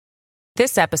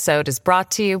This episode is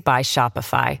brought to you by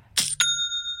Shopify.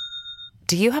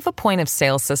 Do you have a point of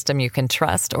sale system you can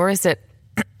trust, or is it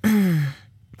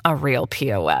a real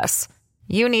POS?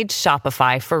 You need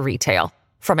Shopify for retail.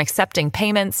 From accepting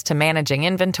payments to managing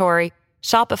inventory,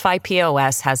 Shopify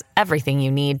POS has everything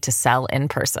you need to sell in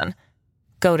person.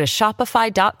 Go to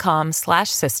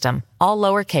shopify.com/system, all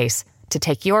lowercase, to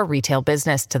take your retail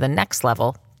business to the next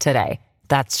level today.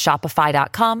 That's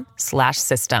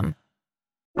shopify.com/system.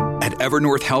 At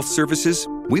Evernorth Health Services,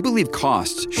 we believe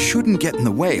costs shouldn't get in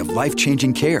the way of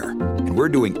life-changing care, and we're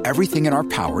doing everything in our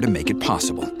power to make it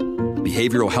possible.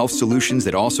 Behavioral health solutions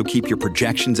that also keep your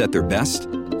projections at their best?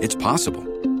 It's possible.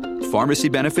 Pharmacy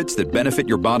benefits that benefit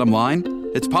your bottom line?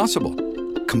 It's possible.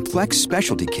 Complex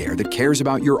specialty care that cares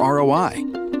about your ROI?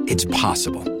 It's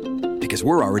possible. Because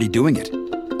we're already doing it.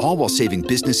 All while saving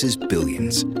businesses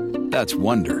billions. That's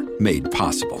Wonder made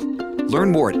possible.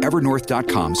 Learn more at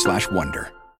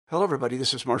evernorth.com/wonder. Hello, everybody.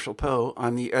 This is Marshall Poe.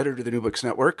 I'm the editor of the New Books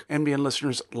Network. NBN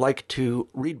listeners like to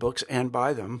read books and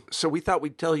buy them. So we thought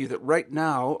we'd tell you that right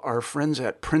now, our friends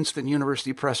at Princeton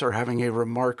University Press are having a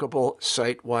remarkable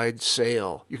site-wide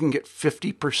sale. You can get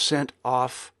 50%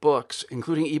 off books,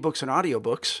 including ebooks and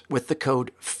audiobooks, with the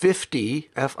code 50,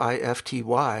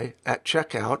 F-I-F-T-Y, at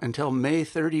checkout until May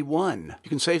 31. You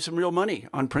can save some real money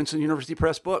on Princeton University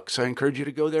Press books. I encourage you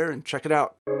to go there and check it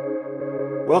out.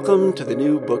 Welcome to the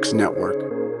New Books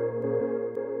Network.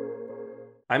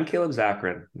 I'm Caleb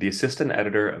Zakarin, the assistant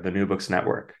editor of the New Books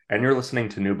Network, and you're listening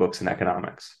to New Books in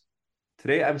Economics.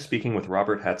 Today I'm speaking with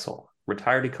Robert Hetzel,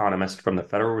 retired economist from the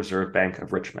Federal Reserve Bank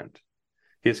of Richmond.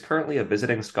 He is currently a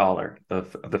visiting scholar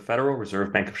of the Federal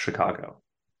Reserve Bank of Chicago.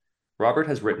 Robert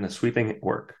has written a sweeping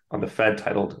work on the Fed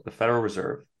titled The Federal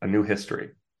Reserve, A New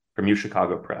History, from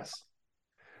UChicago Press.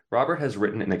 Robert has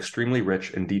written an extremely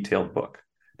rich and detailed book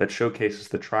that showcases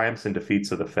the triumphs and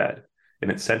defeats of the Fed in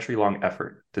its century-long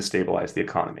effort to stabilize the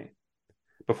economy.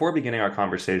 Before beginning our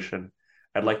conversation,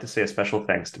 I'd like to say a special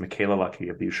thanks to Michaela Lucky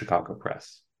of the UChicago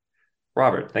Press.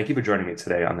 Robert, thank you for joining me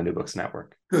today on the New Books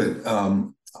Network. Good. I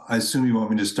assume you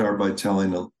want me to start by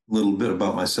telling a little bit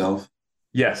about myself?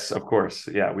 Yes, of course.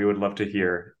 Yeah, we would love to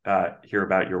hear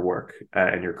about your work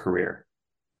and your career.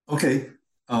 Okay.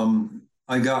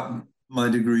 I got my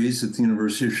degrees at the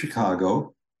University of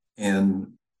Chicago,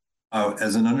 and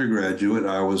as an undergraduate,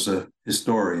 I was a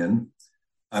historian.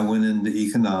 I went into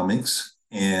economics,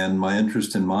 and my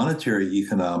interest in monetary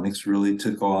economics really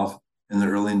took off in the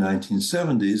early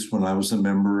 1970s when I was a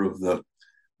member of the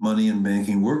Money and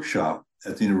Banking Workshop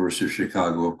at the University of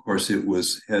Chicago. Of course, it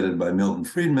was headed by Milton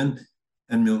Friedman,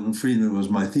 and Milton Friedman was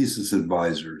my thesis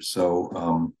advisor.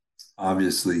 So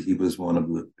obviously, he was one of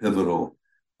the pivotal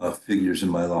figures in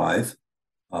my life.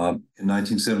 In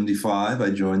 1975,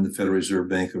 I joined the Federal Reserve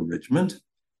Bank of Richmond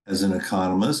as an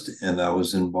economist, and I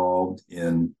was involved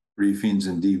in briefings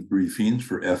and debriefings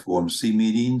for FOMC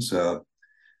meetings.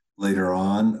 Later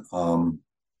on,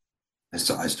 I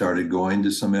started going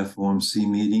to some FOMC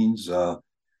meetings.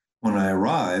 When I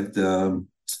arrived,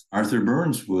 Arthur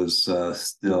Burns was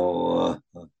still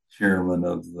chairman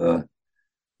of the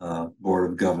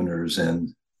Board of Governors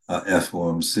and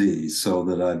FOMC, so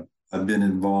that I've been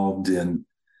involved in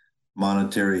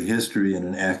monetary history in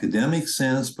an academic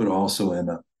sense, but also in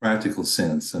a practical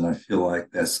sense. And I feel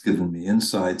like that's given me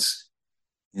insights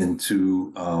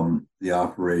into the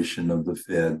operation of the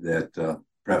Fed that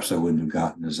perhaps I wouldn't have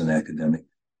gotten as an academic.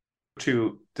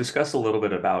 To discuss a little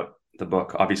bit about the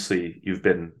book, obviously you've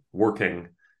been working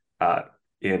at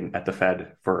the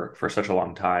Fed for such a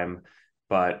long time,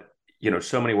 but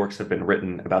so many works have been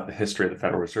written about the history of the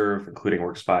Federal Reserve, including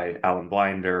works by Alan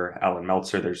Blinder, Alan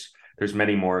Meltzer. There's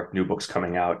many more new books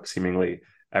coming out seemingly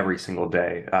every single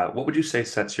day. What would you say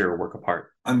sets your work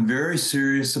apart? I'm very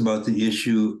serious about the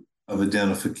issue of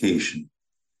identification.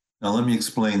 Now, let me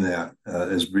explain that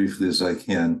as briefly as I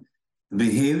can. The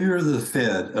behavior of the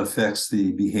Fed affects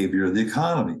the behavior of the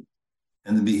economy,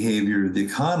 and the behavior of the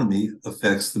economy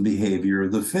affects the behavior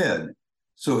of the Fed.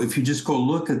 So if you just go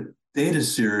look at data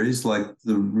series like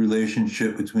the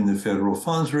relationship between the federal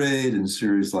funds rate and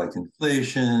series like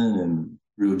inflation and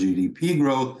real GDP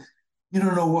growth, you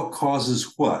don't know what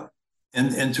causes what.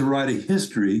 And to write a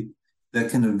history that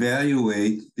can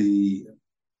evaluate the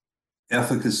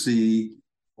efficacy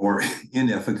or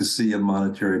inefficacy of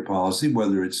monetary policy,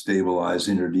 whether it's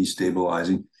stabilizing or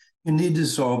destabilizing, you need to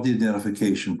solve the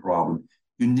identification problem.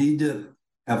 You need to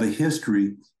have a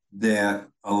history that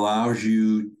allows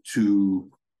you to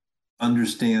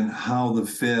understand how the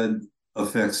Fed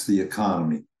affects the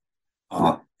economy.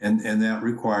 And that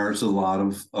requires a lot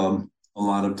of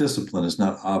discipline. It's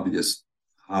not obvious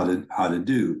how to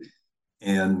do.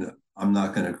 And I'm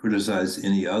not going to criticize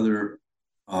any other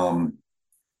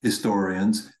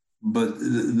historians, but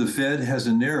the Fed has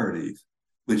a narrative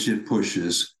which it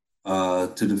pushes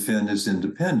to defend its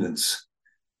independence,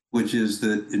 which is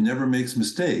that it never makes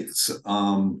mistakes.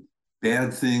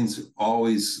 Bad things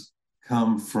always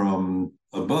come from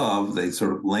above. They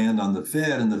sort of land on the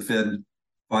Fed, and the Fed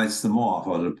fights them off.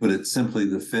 Or to put it simply,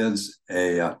 the Fed's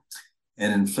an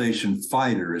inflation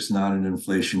fighter. It's not an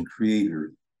inflation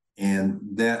creator. And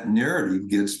that narrative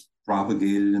gets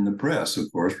propagated in the press.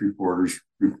 Of course, reporters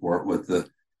report what the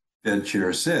Fed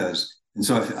chair says. And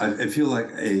so I feel like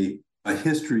a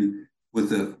history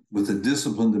with a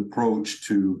disciplined approach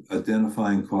to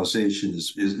identifying causation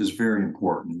is very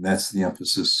important. And that's the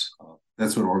emphasis.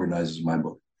 That's what organizes my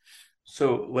book.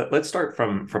 So let's start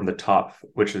from the top,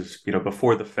 which is,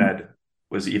 before the Fed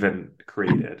was even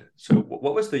created. So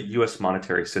what was the U.S.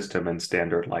 monetary system and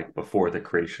standard like before the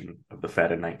creation of the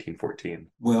Fed in 1914?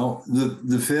 Well,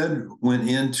 the Fed went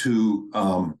into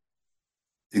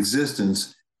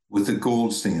existence with the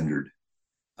gold standard,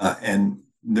 and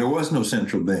there was no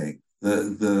central bank.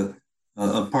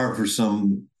 Apart from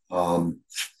some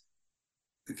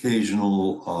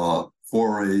occasional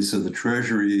forays of the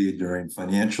Treasury during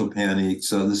financial panics,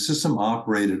 the system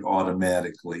operated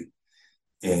automatically,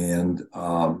 and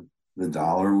the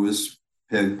dollar was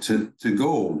pegged to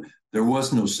gold. There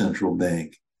was no central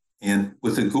bank. And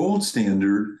with the gold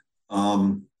standard,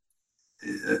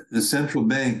 the central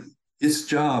bank, its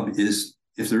job is,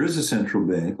 if there is a central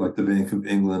bank, like the Bank of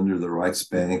England or the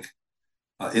Reichsbank,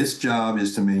 its job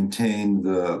is to maintain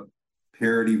the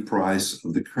parity price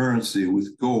of the currency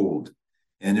with gold.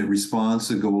 And it responds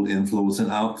to gold inflows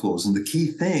and outflows. And the key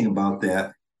thing about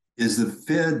that is the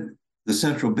Fed, the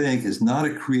central bank, is not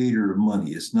a creator of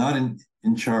money. It's not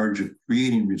in charge of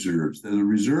creating reserves. The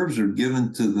reserves are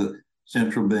given to the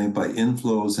central bank by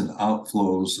inflows and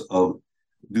outflows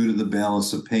due to the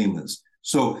balance of payments.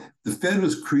 So the Fed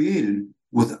was created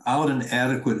without an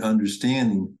adequate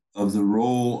understanding of the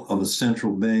role of a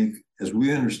central bank as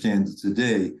we understand it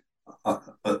today,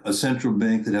 a central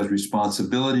bank that has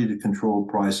responsibility to control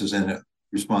prices and a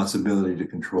responsibility to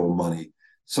control money.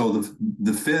 So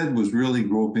the Fed was really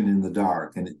groping in the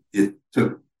dark, and it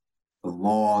took a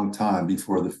long time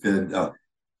before the Fed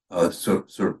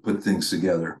sort of put things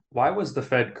together. Why was the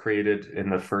Fed created in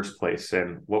the first place,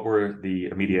 and what were the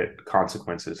immediate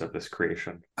consequences of this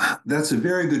creation? That's a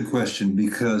very good question,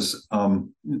 because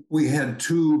we had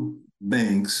two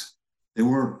banks. They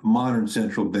weren't modern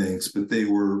central banks, but they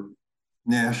were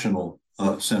national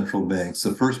central banks,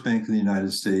 the First Bank of the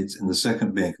United States and the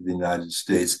Second Bank of the United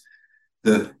States.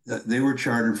 They were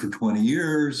chartered for 20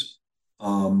 years.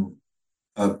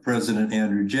 President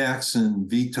Andrew Jackson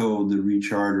vetoed the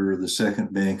recharter of the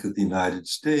Second Bank of the United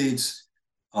States.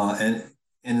 And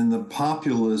in the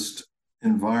populist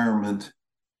environment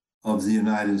of the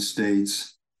United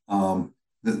States,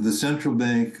 the central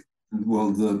bank,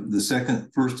 well, the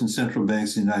first and central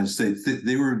banks in the United States,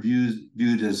 they were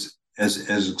viewed as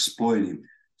exploitive.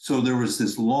 So there was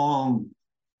this long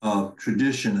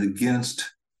tradition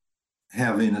against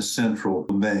having a central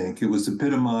bank. It was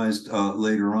epitomized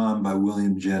later on by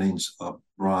William Jennings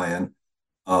Bryan.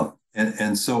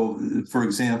 And so, for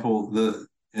example,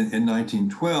 in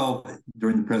 1912,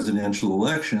 during the presidential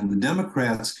election, the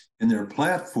Democrats in their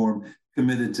platform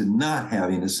committed to not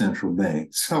having a central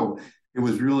bank. So it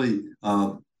was really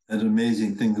an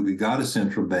amazing thing that we got a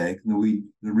central bank. And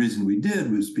the reason we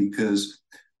did was because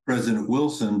President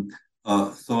Wilson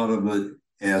thought of it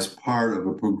as part of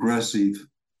a progressive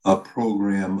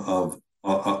program of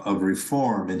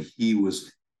reform, and he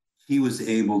was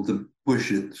able to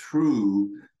push it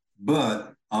through,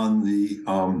 but on the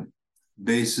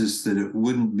basis that it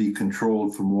wouldn't be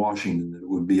controlled from Washington. It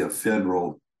would be a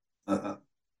federal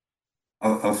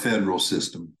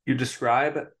system. You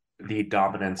describe the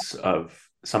dominance of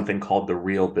something called the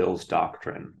Real Bills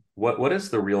Doctrine. What is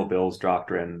the Real Bills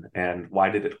Doctrine, and why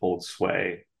did it hold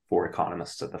sway for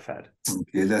economists at the Fed?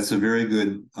 Okay, that's a very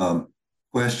good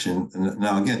question.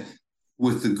 Now, again,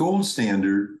 with the gold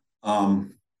standard,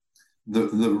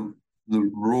 the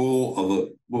role of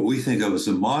what we think of as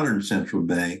a modern central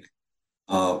bank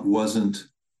wasn't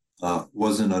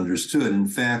understood. In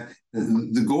fact,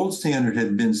 the gold standard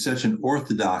had been such an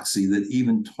orthodoxy that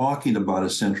even talking about a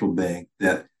central bank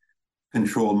that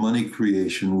controlled money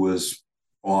creation was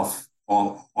off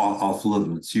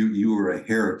limits. You were a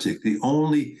heretic. The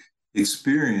only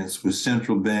experience with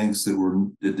central banks that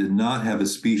did not have a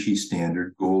specie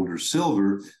standard, gold or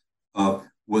silver,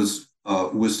 was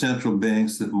central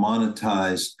banks that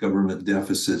monetized government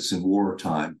deficits in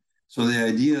wartime. So the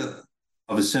idea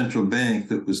of a central bank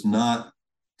that was not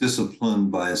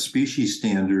disciplined by a specie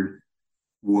standard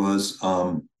was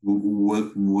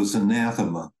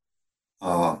anathema,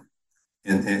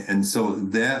 and so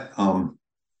that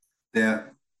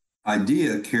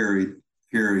idea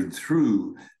carried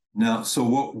through. Now, so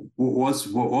what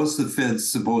was the Fed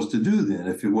supposed to do then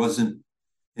if it wasn't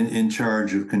in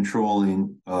charge of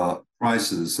controlling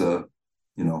prices?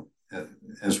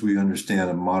 As we understand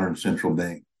a modern central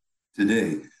bank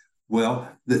today. Well,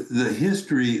 the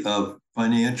history of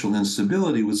financial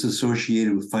instability was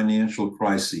associated with financial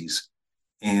crises,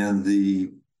 and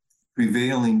the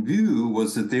prevailing view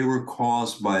was that they were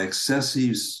caused by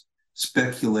excessive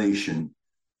speculation.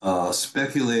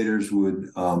 Speculators would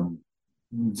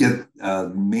get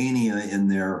mania in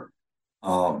their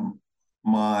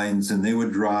minds, and they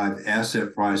would drive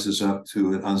asset prices up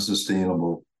to an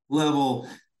unsustainable level.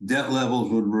 Debt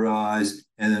levels would rise,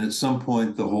 and then at some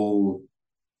point, the whole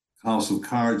house of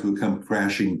cards would come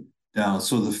crashing down.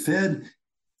 So the Fed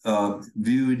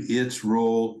viewed its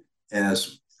role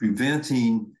as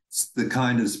preventing the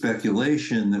kind of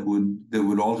speculation that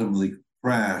would ultimately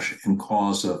crash and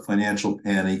cause a financial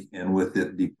panic, and with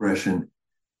it, depression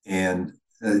and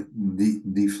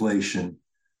deflation.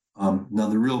 Now,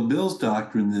 the real bills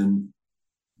doctrine then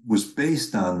was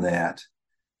based on that.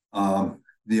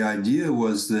 The idea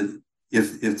was that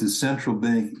if the central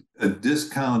bank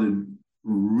discounted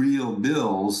real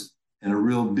bills, and a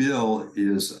real bill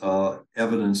is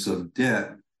evidence of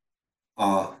debt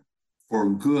for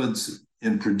goods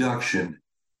in production.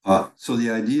 So the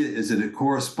idea is that it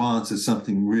corresponds to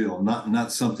something real,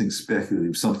 not something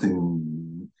speculative,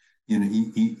 something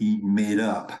made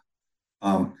up.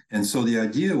 And so the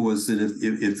idea was that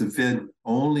if the Fed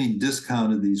only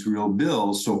discounted these real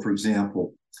bills, so for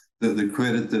example, the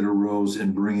credit that arose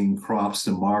in bringing crops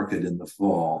to market in the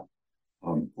fall,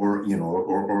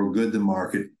 or good to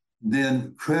market,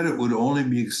 then credit would only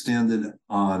be extended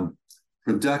on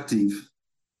productive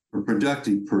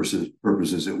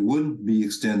purposes. It wouldn't be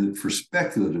extended for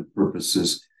speculative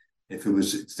purposes. If it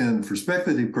was extended for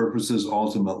speculative purposes,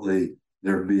 ultimately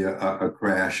there'd be a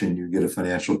crash, and you get a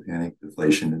financial panic,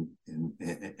 deflation,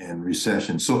 and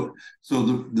recession. So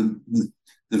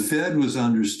the Fed was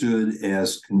understood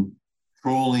as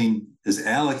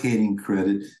allocating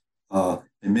credit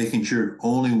and making sure it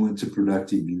only went to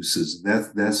productive uses.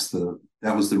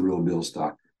 That was the real bills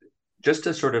doctrine. Just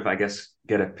to sort of, I guess,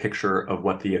 get a picture of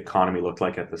what the economy looked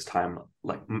like at this time,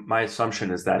 like my assumption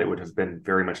is that it would have been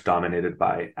very much dominated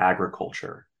by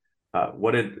agriculture.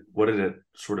 What was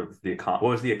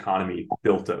the economy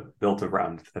built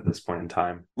around at this point in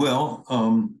time? Well,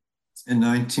 in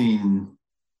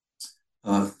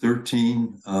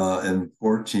 1913 and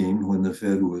 14, when the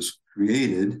Fed was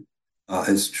created,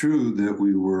 it's true that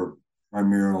we were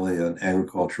primarily an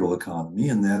agricultural economy,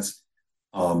 and that's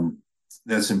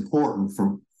important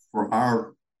for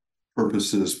our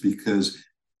purposes, because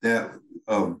that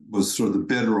was sort of the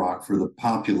bedrock for the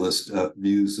populist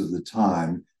views of the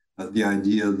time. The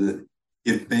idea that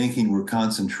if banking were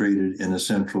concentrated in a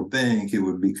central bank, it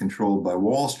would be controlled by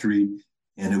Wall Street,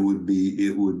 and it would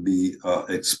be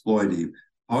exploitive.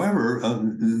 However,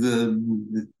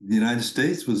 the United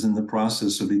States was in the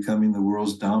process of becoming the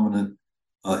world's dominant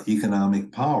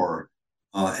economic power.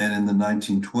 And in the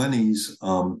 1920s,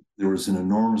 there was an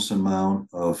enormous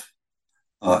amount of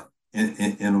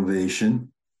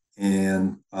innovation,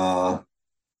 and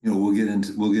we'll get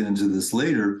into this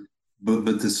later.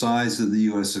 But the size of the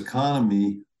U.S.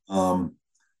 economy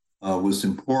was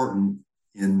important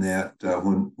in that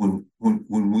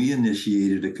when we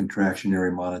initiated a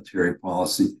contractionary monetary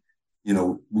policy, we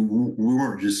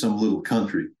weren't just some little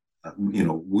country. We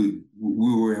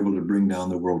were able to bring down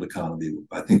the world economy.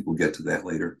 I think we'll get to that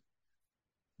later.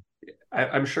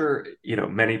 I'm sure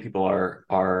many people are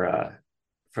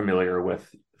familiar with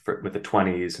the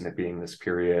 20s and it being this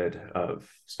period of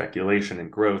speculation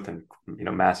and growth and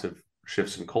massive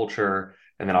shifts in culture,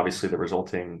 and then obviously the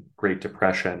resulting Great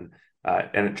Depression.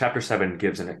 And Chapter 7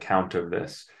 gives an account of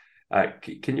this.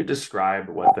 Can you describe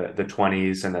what the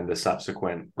 20s and then the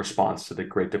subsequent response to the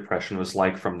Great Depression was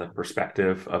like from the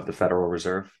perspective of the Federal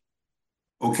Reserve?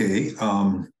 Okay.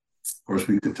 Of course,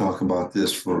 we could talk about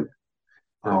this for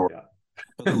hours. Yeah.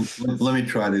 Let me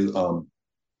try to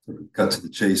cut to the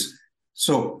chase.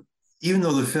 So even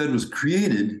though the Fed was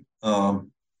created,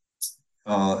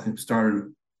 it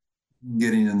started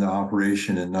getting into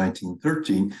operation in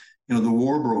 1913, the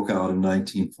war broke out in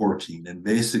 1914, and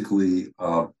basically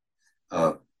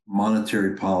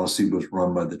monetary policy was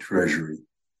run by the Treasury.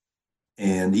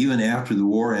 And even after the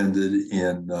war ended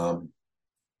in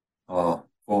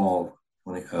fall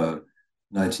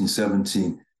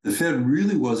 1917, the Fed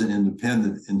really wasn't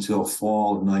independent until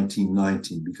fall of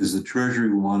 1919 because the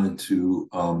Treasury wanted to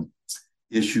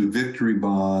issue victory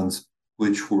bonds,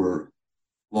 which were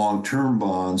long-term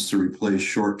bonds to replace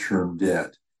short-term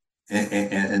debt.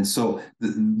 And so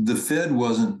the Fed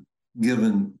wasn't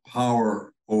given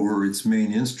power over its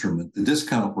main instrument, the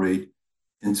discount rate,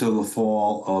 until the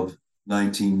fall of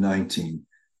 1919.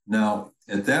 Now,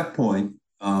 at that point,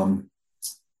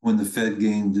 when the Fed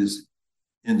gained its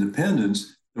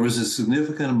independence, there was a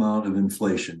significant amount of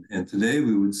inflation. And today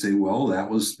we would say, well, that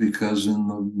was because in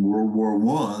the World War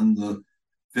I, the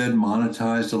Fed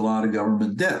monetized a lot of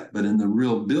government debt. But in the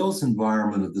real bills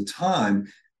environment of the time,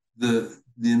 the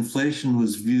inflation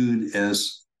was viewed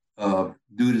as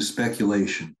due to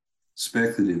speculation,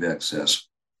 speculative excess.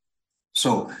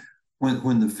 So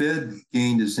when the Fed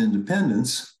gained its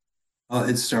independence,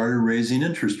 it started raising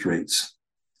interest rates.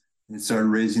 It started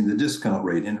raising the discount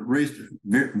rate, and it raised it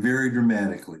very, very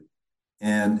dramatically.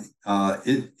 And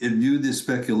it viewed this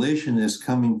speculation as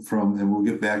coming from, and we'll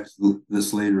get back to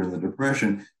this later in the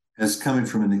Depression, as coming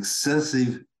from an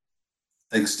excessive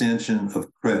extension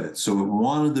of credit. So it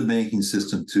wanted the banking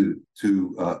system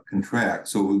to contract.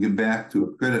 So it would get back to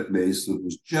a credit base that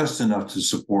was just enough to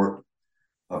support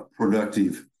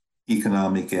productive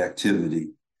economic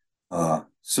activity.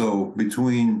 So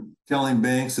between telling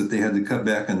banks that they had to cut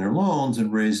back on their loans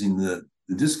and raising the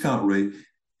discount rate,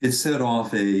 it set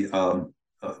off a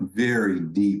very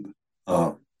deep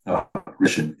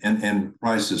recession, and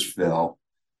prices fell.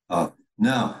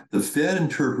 Now, the Fed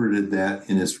interpreted that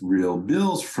in its real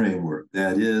bills framework.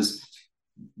 That is,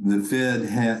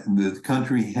 the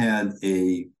country had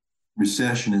a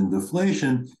recession and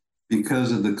deflation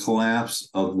because of the collapse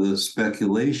of the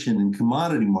speculation in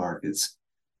commodity markets.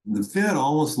 The Fed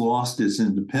almost lost its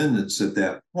independence at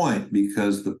that point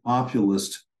because the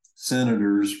populist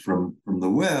senators from the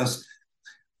West,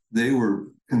 they were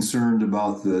concerned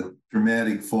about the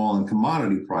dramatic fall in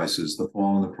commodity prices, the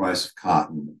fall in the price of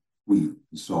cotton, wheat,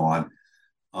 and so on.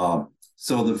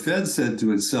 So the Fed said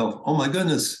to itself, oh my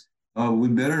goodness, we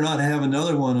better not have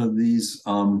another one of these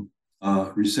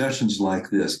recessions like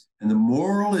this. And the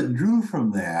moral it drew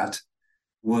from that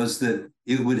was that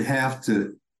it would have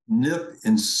to nip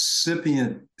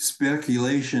incipient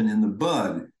speculation in the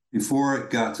bud before it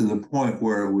got to the point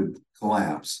where it would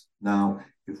collapse. Now,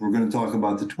 if we're going to talk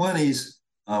about the 20s,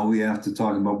 we have to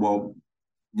talk about, well,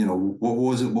 you know, what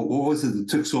was it that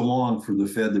took so long for the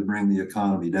Fed to bring the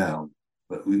economy down?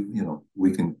 But we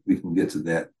can get to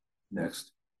that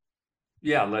next.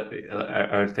 Yeah,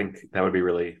 I think that would be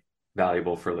really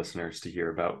valuable for listeners to hear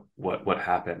about what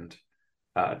happened,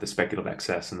 the speculative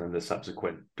excess and then the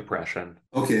subsequent depression.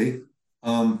 Okay.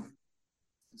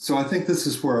 So I think this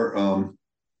is where,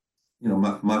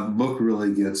 my book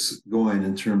really gets going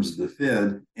in terms of the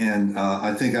Fed. And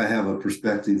I think I have a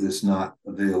perspective that's not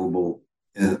available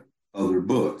in other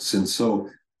books. And so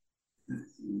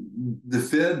the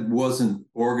Fed wasn't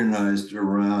organized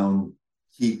around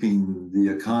keeping the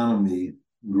economy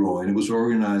growing. It was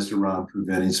organized around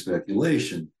preventing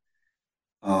speculation.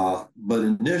 But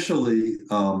initially,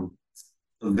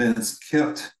 events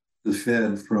kept the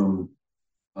Fed from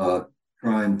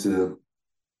trying to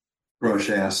crush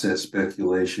asset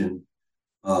speculation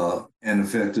and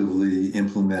effectively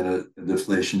implement a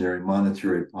deflationary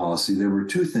monetary policy. There were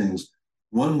two things.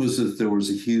 One was that there was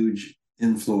a huge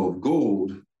inflow of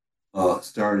gold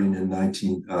starting in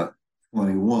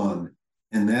 1921,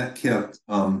 and that kept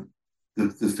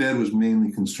the Fed was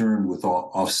mainly concerned with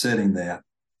offsetting that.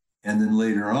 And then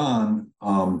later on,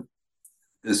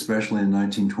 especially in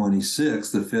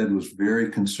 1926, the Fed was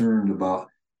very concerned about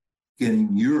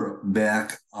getting Europe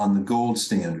back on the gold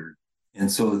standard. And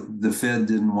so the Fed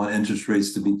didn't want interest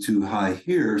rates to be too high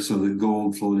here, so the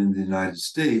gold flowed into the United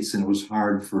States, and it was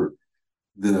hard for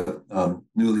the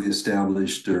newly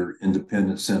established or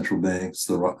independent central banks,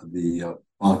 the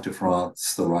Banque de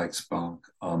France, the Reichsbank,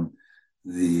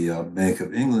 the Bank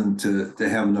of England, to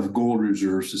have enough gold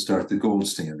reserves to start the gold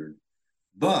standard.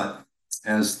 But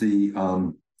as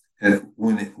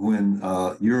when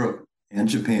Europe and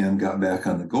Japan got back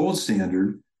on the gold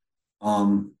standard,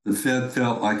 the Fed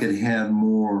felt like it had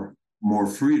more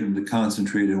freedom to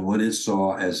concentrate on what it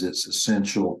saw as its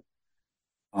essential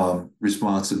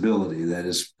responsibility, that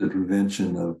is the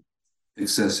prevention of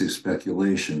excessive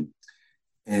speculation.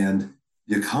 And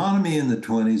the economy in the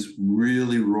 20s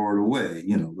really roared away,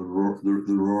 the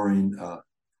roaring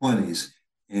 20s.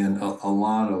 And a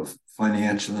lot of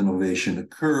financial innovation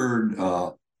occurred,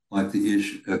 like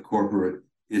the corporate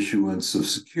issuance of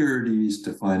securities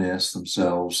to finance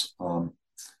themselves.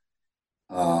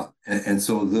 And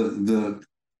so the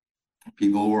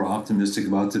People were optimistic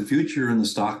about the future, and the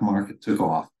stock market took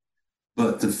off.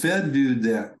 But the Fed viewed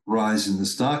that rise in the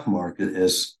stock market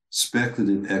as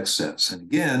speculative excess. And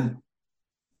again,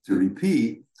 to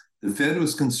repeat, the Fed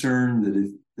was concerned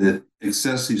that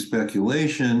excessive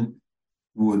speculation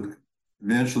would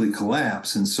eventually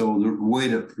collapse. And so the way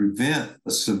to prevent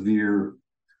a severe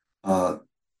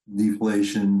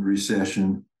deflation,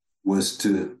 recession, was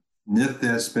to nip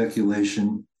that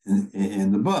speculation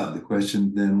in the bud. The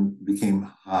question then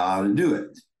became how to do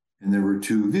it. And there were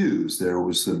two views. There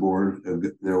was the board,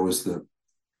 there was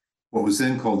what was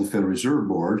then called the Federal Reserve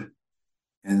Board,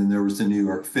 and then there was the New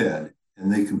York Fed,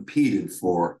 and they competed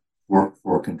for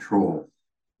control.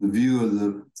 The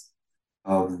view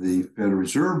of the Federal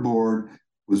Reserve Board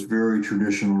was very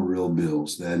traditional real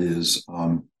bills. That is,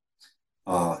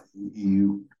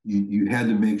 you had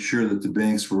to make sure that the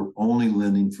banks were only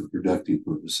lending for productive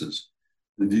purposes.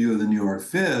 The view of the New York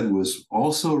Fed was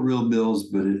also real bills,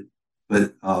 but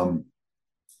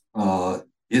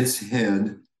its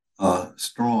head,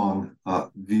 Strong,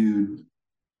 viewed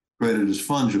credit as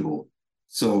fungible.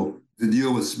 So to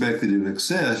deal with speculative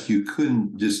excess, you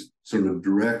couldn't just sort of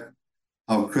direct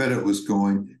how credit was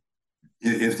going.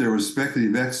 If there was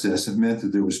speculative excess, it meant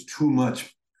that there was too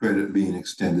much credit being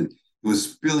extended. It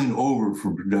was spilling over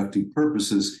from productive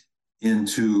purposes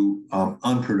into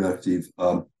unproductive,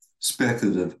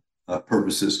 speculative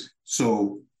purposes.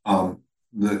 So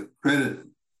the credit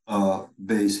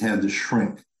base had to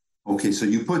shrink. Okay, so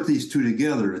you put these two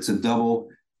together, it's a double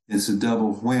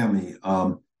whammy.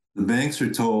 The banks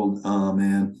are told,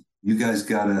 man, you guys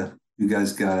gotta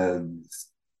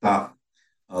stop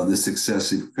this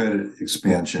excessive credit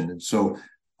expansion. And so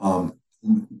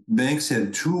banks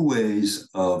had two ways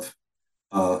of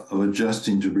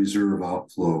adjusting to reserve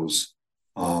outflows.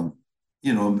 A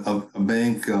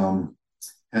bank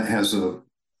has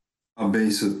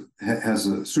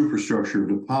a superstructure of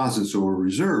deposits or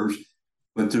reserves,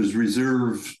 but there's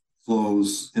reserve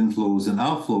flows, inflows, and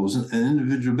outflows, and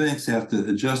individual banks have to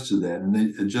adjust to that, and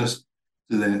they adjust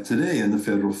to that today in the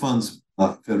federal funds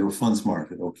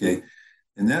market. Okay,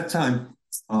 in that time,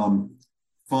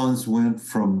 funds went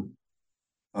from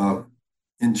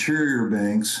interior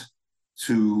banks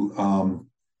to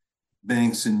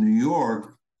banks in New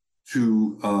York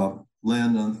to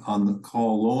lend on the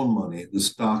call loan money,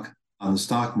 on the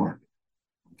stock market.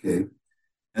 Okay,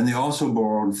 and they also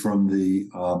borrowed from the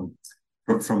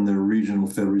regional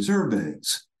Federal Reserve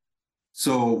banks.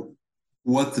 So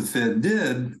what the Fed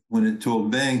did when it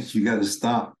told banks you got to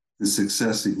stop this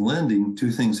excessive lending,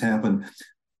 two things happened.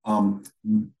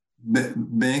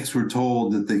 Banks were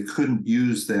told that they couldn't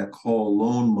use that call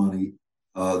loan money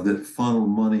that funneled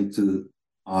money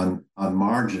on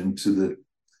margin to the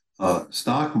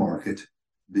stock market,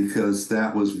 because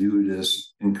that was viewed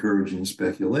as encouraging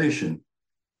speculation.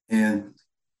 And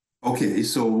okay,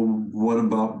 so what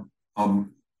about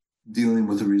dealing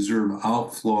with the reserve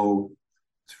outflow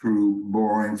through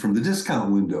borrowing from the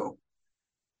discount window?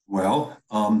 Well,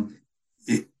 under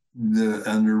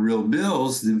real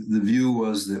bills, the view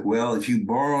was that, well, if you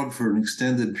borrowed for an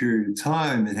extended period of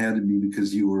time, it had to be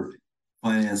because you were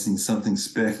financing something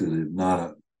speculative, not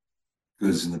a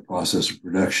goods in the process of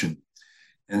production.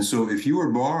 And so if you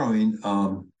were borrowing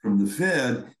from the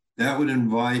Fed, that would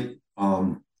invite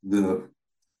the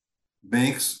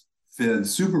bank's Fed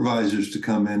supervisors to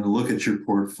come in and look at your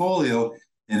portfolio.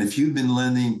 And if you've been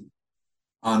lending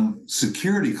on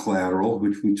security collateral,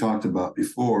 which we talked about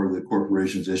before, the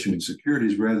corporations issuing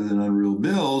securities rather than on real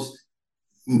bills,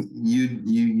 you'd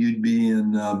be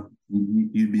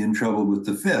in trouble with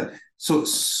the Fed. So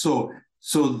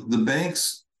the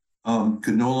banks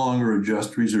could no longer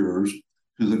adjust reserves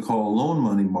to the call loan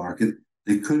money market.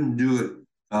 They couldn't do it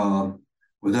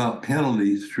without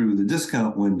penalty through the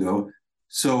discount window.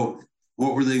 So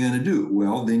what were they going to do?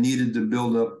 Well, they needed to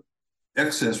build up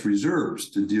excess reserves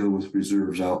to deal with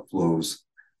reserves outflows.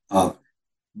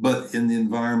 But in the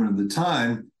environment of the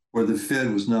time where the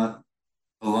Fed was not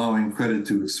allowing credit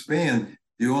to expand,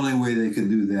 the only way they could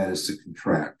do that is to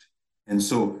contract. And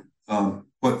so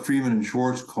what Freeman and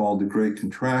Schwartz called the Great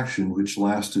Contraction, which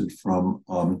lasted from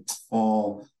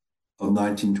fall of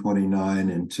 1929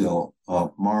 until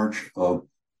March of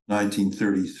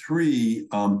 1933,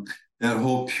 that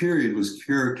whole period was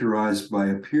characterized by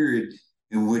a period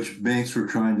in which banks were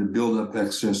trying to build up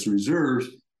excess reserves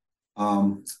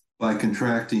by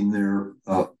contracting their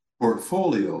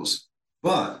portfolios.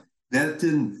 But that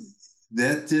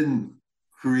didn't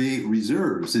create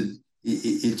reserves.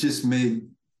 It just made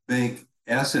bank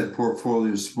asset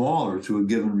portfolios smaller to a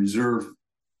given reserve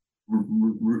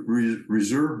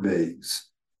base.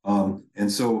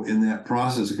 And so in that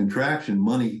process of contraction,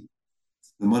 money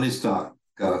the money stock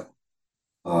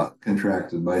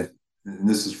contracted by, and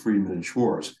this is Friedman and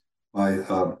Schwartz, by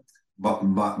a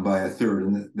third,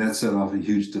 and that set off a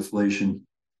huge deflation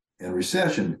and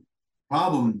recession.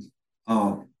 Problem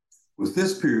with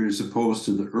this period, as opposed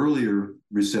to the earlier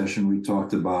recession we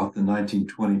talked about, the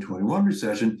 1920-21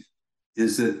 recession,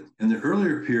 is that in the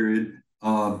earlier period,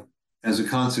 as a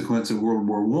consequence of World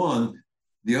War I,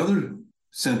 the other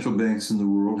central banks in the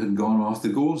world had gone off the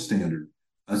gold standard.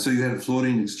 So you had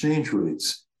floating exchange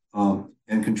rates, and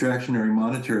contractionary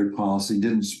monetary policy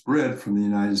didn't spread from the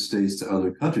United States to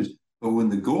other countries. But when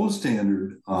the gold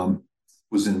standard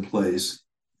was in place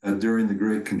during the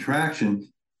Great Contraction,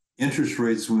 interest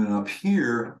rates went up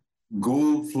here,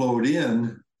 gold flowed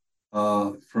in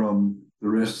from the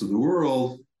rest of the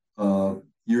world,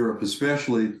 Europe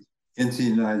especially, into the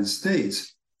United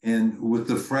States. And with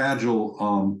the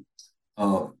fragile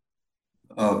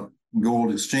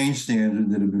gold exchange standard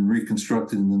that had been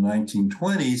reconstructed in the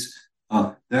 1920s,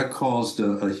 that caused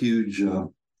a huge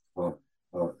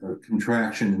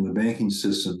contraction in the banking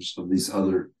systems of these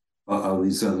other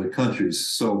countries.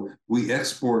 So we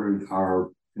exported our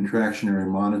contractionary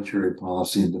monetary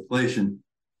policy and deflation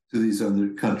to these other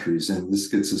countries, and this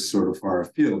gets us sort of far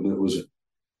afield, but it was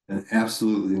an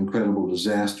absolutely incredible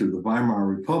disaster. The Weimar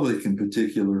Republic, in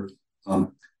particular,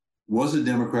 was a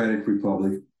democratic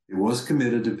republic. It was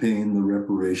committed to paying the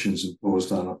reparations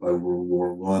imposed on it by World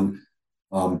War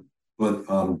I, but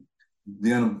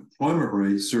the unemployment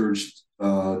rate surged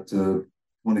to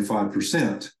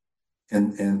 25%,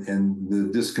 and the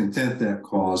discontent that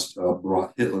caused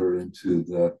brought Hitler into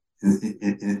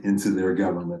their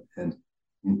government, and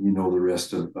you know the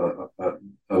rest of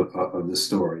the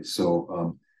story.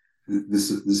 So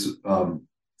the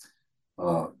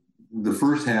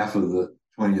first half of the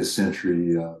 20th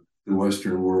century, the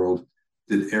Western world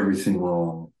did everything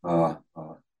wrong.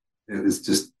 It was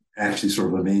just actually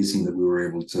sort of amazing that we were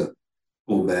able to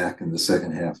pull back in the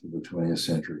second half of the 20th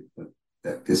century, but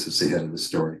that gets us ahead of the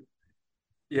story.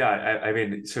 Yeah, I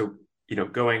mean, so,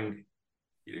 going,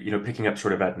 picking up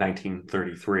sort of at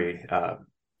 1933,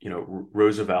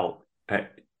 Roosevelt,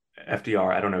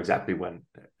 FDR, I don't know exactly when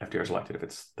FDR is elected, if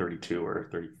it's 32 or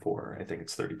 34, I think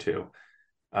it's 32.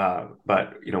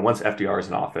 But, once FDR is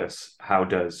in office, how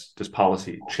does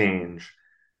policy change?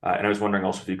 And I was wondering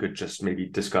also if you could just maybe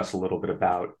discuss a little bit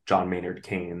about John Maynard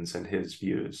Keynes and his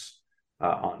views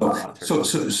on monetary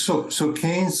policy. So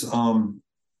Keynes,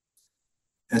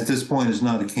 at this point, is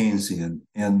not a Keynesian,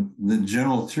 and the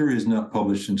general theory is not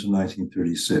published until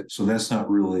 1936. So that's not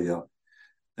really a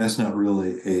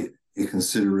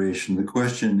consideration. The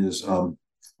question is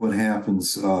what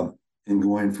happens in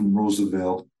going from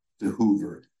Roosevelt to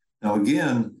Hoover. Now,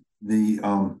 again, the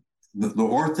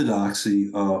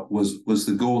orthodoxy was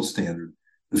the gold standard.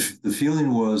 The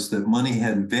feeling was that money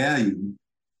had value.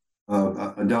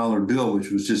 A dollar bill,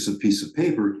 which was just a piece of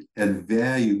paper, had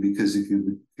value because it could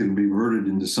be converted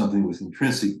into something with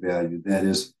intrinsic value. That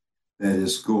is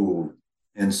gold.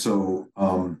 And so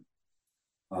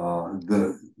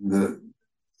the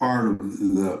part of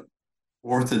the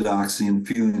orthodoxy and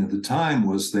feeling at the time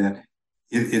was that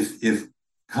if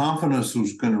confidence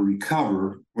was going to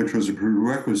recover, which was a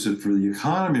prerequisite for the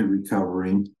economy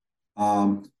recovering,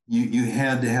 you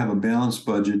had to have a balanced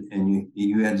budget, and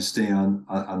you had to stay on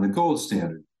the gold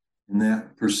standard, and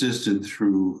that persisted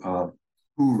through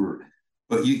Hoover.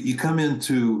 But you come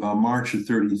into March of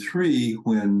 33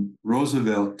 when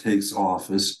Roosevelt takes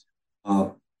office.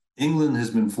 England has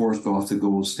been forced off the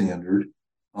gold standard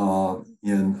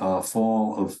in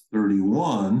fall of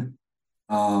 31.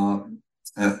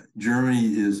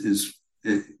 Germany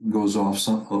it goes off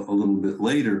a little bit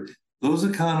later. Those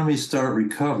economies start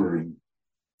recovering.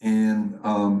 And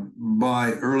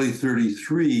by early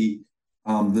 33,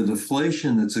 the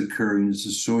deflation that's occurring is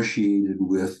associated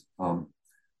with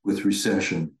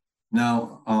recession.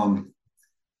 Now,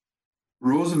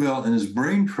 Roosevelt and his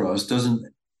brain trust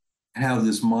doesn't have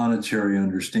this monetary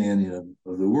understanding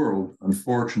of the world,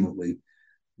 unfortunately.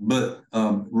 But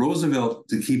Roosevelt,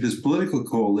 to keep his political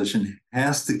coalition,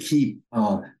 has to keep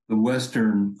the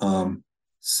Western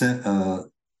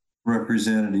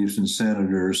representatives and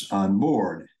senators on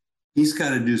board. He's got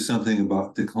to do something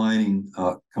about declining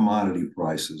commodity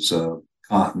prices,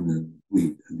 cotton and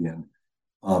wheat again.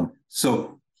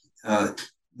 So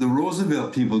the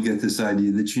Roosevelt people get this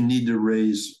idea that you need to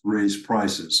raise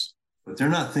prices, but they're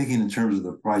not thinking in terms of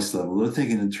the price level. They're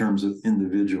thinking in terms of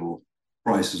individual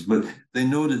prices. But they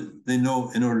know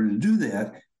in order to do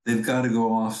that, they've got to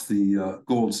go off the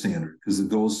gold standard, because the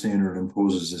gold standard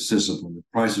imposes a system. When the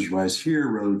prices rise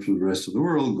here relative to the rest of the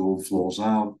world, gold flows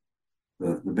out.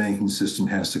 The banking system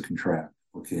has to contract.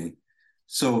 Okay,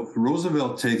 So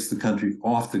Roosevelt takes the country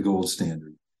off the gold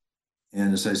standard.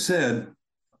 And as I said,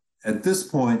 at this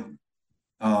point,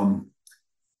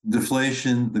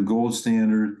 deflation, the gold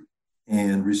standard,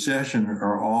 and recession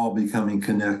are all becoming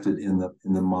connected in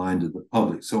the mind of the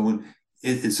public. So when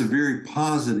it's a very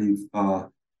positive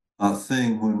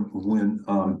thing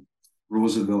when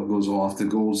Roosevelt goes off the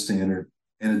gold standard.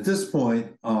 And at this point,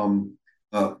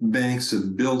 banks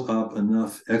have built up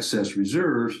enough excess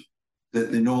reserves that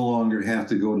they no longer have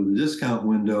to go to the discount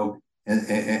window,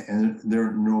 and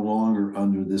they're no longer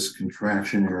under this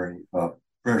contractionary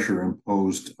pressure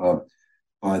imposed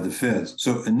by the Feds.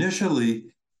 So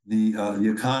initially,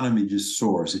 the economy just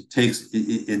soars. It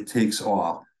takes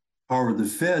off. However, the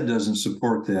Fed doesn't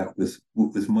support that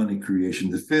with money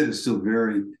creation. The Fed is still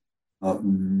very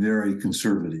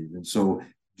conservative. And so,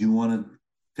 do you want to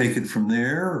take it from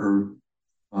there, or?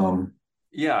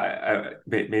 Yeah,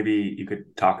 maybe you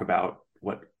could talk about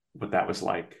what that was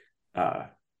like,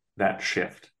 that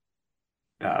shift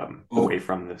away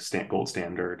from the gold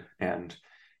standard. And,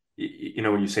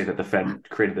 when you say that the Fed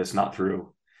created this not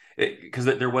through, because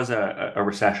there was a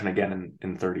recession again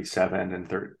in 37 and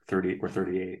 30 or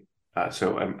 38.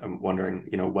 So I'm wondering,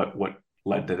 what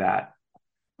led to that?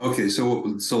 Okay, so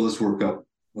let's work up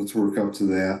to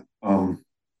that.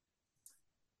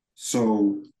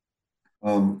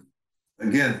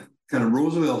 Again, kind of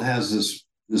Roosevelt has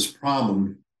this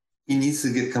problem. He needs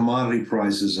to get commodity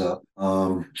prices up,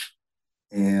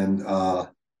 and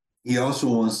he also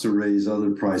wants to raise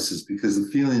other prices, because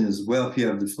the feeling is, well, if you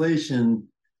have deflation,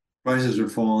 prices are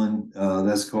falling,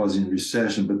 that's causing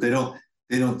recession. But they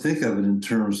don't think of it in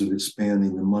terms of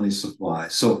expanding the money supply.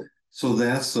 So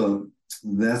that's a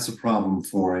problem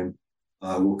for him.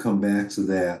 We'll come back to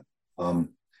that.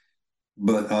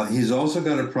 But he's also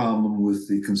got a problem with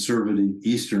the conservative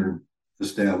Eastern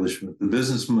establishment, the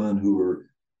businessmen who were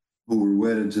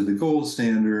wedded to the gold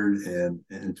standard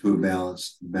and to a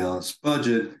balanced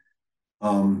budget.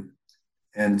 And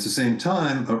at the same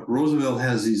time, Roosevelt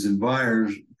has these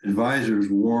advisors,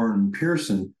 Warren and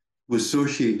Pearson, who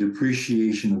associate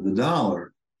depreciation of the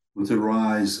dollar with the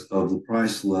rise of the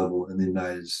price level in the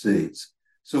United States.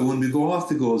 So when we go off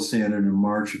the gold standard in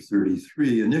March of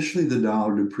 33, initially the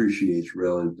dollar depreciates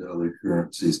relative to other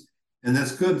currencies, and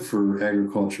that's good for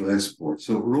agricultural exports.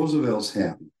 So Roosevelt's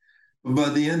happy. But by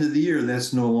the end of the year,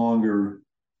 that's no longer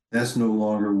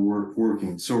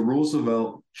working. So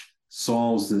Roosevelt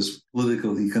solves this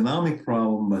political economic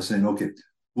problem by saying, okay,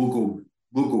 we'll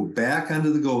go back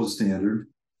under the gold standard.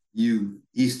 You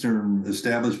Eastern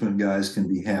establishment guys can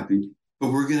be happy,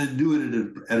 but we're going to do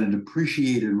it at a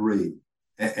depreciated rate,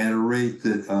 at a rate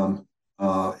that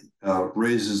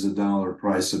raises the dollar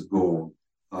price of gold,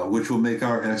 which will make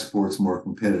our exports more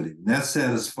competitive. And that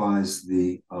satisfies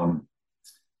the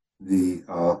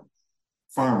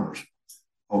farmers.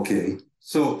 Okay,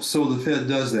 so the Fed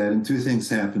does that, and two things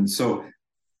happen. So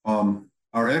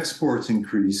our exports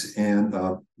increase, and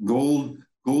gold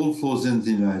flows into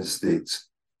the United States,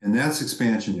 and that's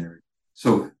expansionary.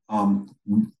 So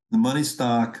the money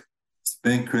stock,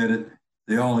 bank credit,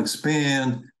 they all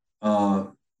expand.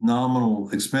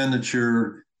 Nominal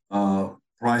expenditure,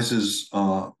 prices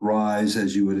rise,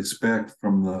 as you would expect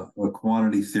from the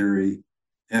quantity theory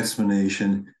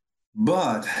explanation.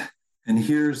 But, and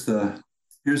here's a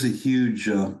huge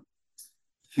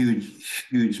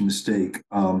mistake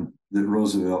that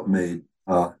Roosevelt made.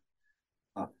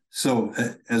 So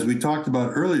as we talked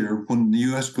about earlier, when the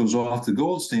U.S. goes off the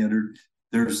gold standard,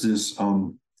 there's this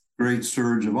great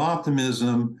surge of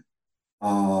optimism,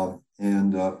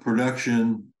 and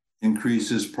production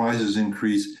increases, prices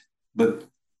increase, but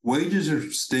wages are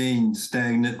staying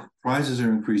stagnant, prices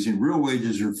are increasing, real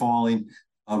wages are falling.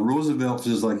 Roosevelt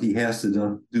feels like he has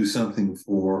to do something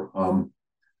for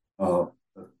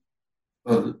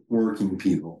working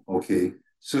people. Okay,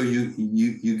 so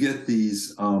you get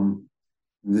these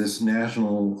this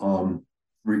national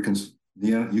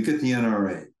you get the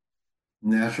NRA,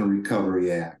 National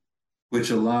Recovery Act, which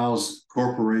allows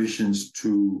corporations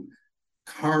to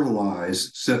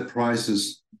cartelize, set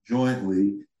prices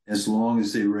jointly, as long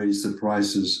as they raise the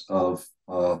prices of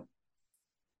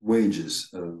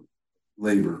wages,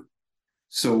 labor.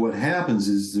 So what happens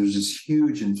is there's this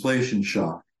huge inflation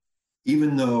shock,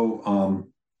 even though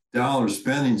dollar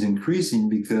spending is increasing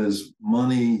because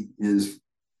money is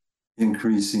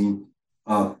increasing.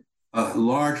 A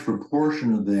large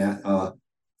proportion of that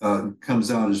comes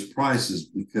out as prices,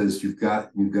 because you've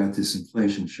got this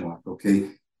inflation shock. Okay,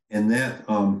 and that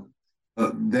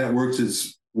works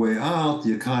its way out.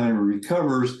 The economy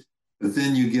recovers, but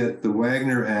then you get the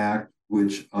Wagner Act,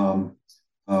 which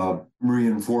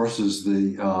reinforces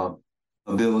the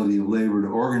ability of labor to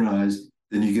organize,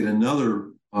 then you get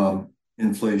another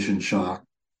inflation shock.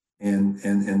 And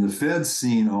the Fed's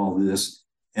seeing all this,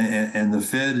 and the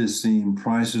Fed is seeing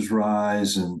prices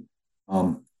rise, and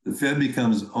the Fed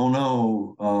becomes, oh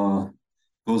no,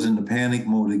 goes into panic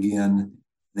mode again,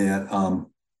 that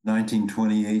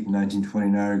 1928 and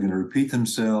 1929 are going to repeat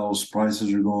themselves.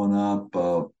 Prices are going up.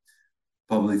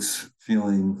 Public's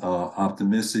feeling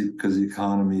optimistic because the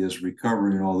economy is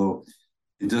recovering, although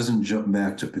it doesn't jump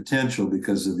back to potential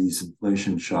because of these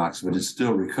inflation shocks, but it's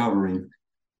still recovering.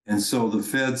 And so the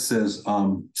Fed says,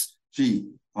 all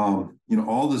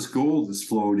this gold that's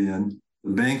flowed in,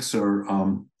 the banks are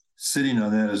sitting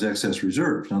on that as excess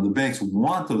reserves. Now, the banks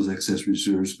want those excess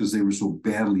reserves because they were so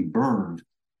badly burned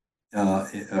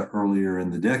earlier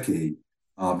in the decade.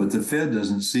 But the Fed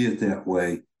doesn't see it that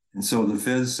way. And so the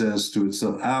Fed says to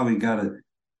itself, we got to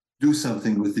do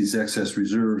something with these excess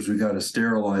reserves. We got to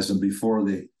sterilize them before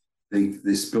they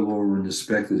spill over into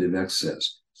speculative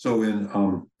excess. So in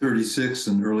 36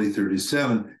 and early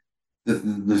 37,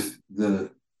 the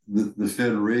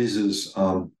Fed raises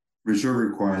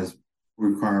reserve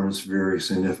requirements very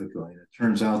significantly. It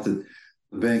turns out that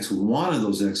the banks wanted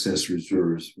those excess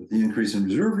reserves. With the increase in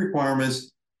reserve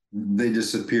requirements, they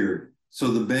disappeared. So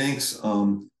the banks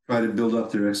try to build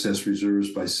up their excess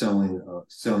reserves by selling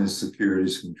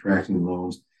securities, contracting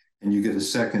loans, and you get a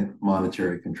second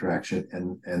monetary contraction,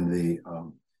 and the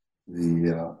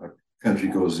country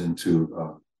goes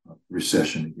into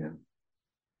recession again.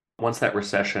 Once that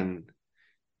recession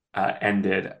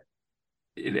ended,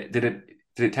 did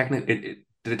it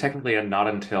technically end not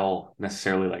until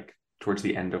necessarily like towards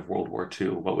the end of World War II?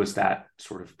 What was that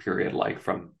sort of period like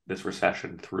from this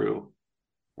recession through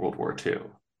World War II?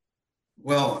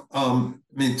 Well,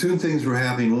 two things were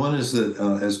happening. One is that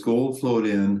as gold flowed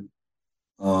in,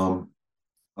 part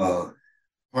of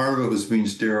it was being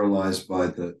sterilized by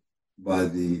the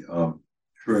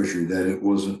Treasury. It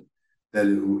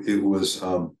was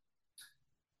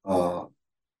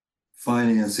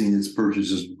financing its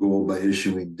purchases of gold by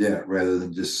issuing debt rather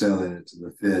than just selling it to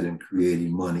the Fed and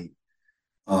creating money.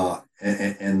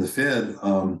 And the Fed,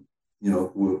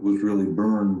 was really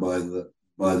burned by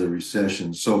the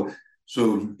recession. So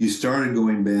you started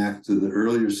going back to the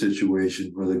earlier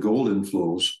situation where the gold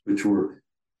inflows, which were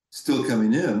still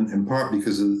coming in part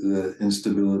because of the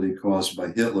instability caused by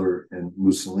Hitler and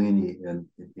Mussolini in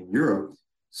Europe.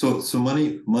 So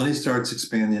money starts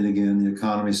expanding again, the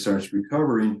economy starts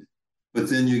recovering, but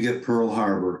then you get Pearl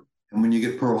Harbor. And when you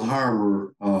get Pearl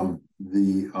Harbor,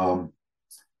 the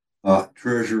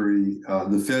Treasury,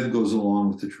 the Fed goes along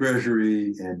with the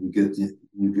Treasury, and you get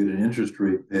an interest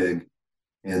rate peg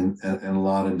and a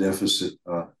lot of deficit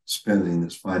spending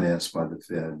that's financed by the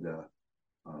Fed.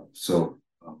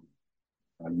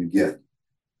 You get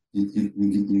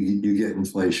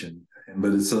inflation,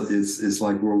 but it's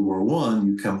like World War I.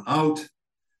 You come out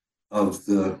of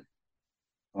the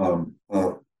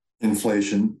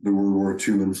inflation, the World War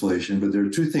II inflation, but there are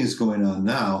two things going on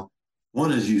now.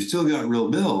 One is you still got real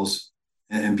bills,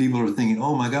 and people are thinking,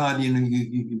 oh my God,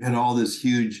 you had all this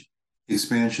huge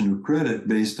expansion of credit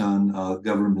based on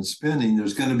government spending.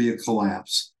 There's going to be a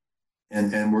collapse,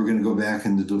 and we're going to go back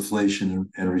into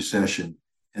deflation and recession.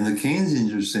 And the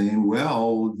Keynesians are saying,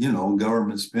 well,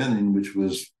 government spending, which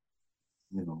was,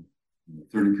 30%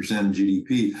 of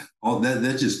GDP, all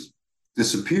that just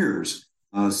disappears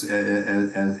as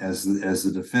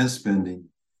the defense spending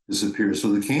disappears. So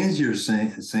the Keynesians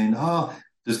are saying,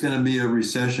 there's going to be a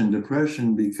recession,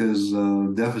 depression because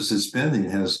deficit spending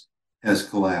has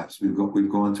collapsed. We've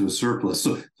gone to a surplus.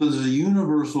 So there's a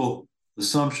universal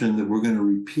assumption that we're going to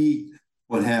repeat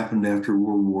what happened after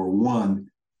World War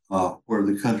I, where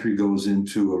the country goes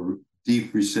into a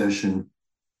deep recession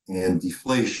and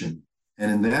deflation.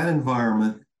 And in that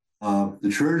environment, the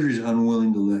Treasury is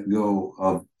unwilling to let go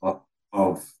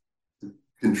of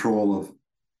control of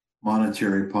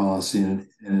monetary policy and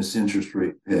its interest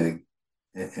rate peg.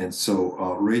 And so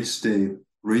rates stay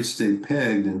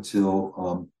pegged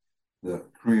until the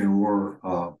Korean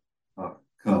War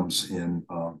comes in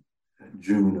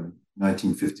June of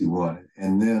 1951.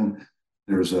 And then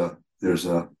there's a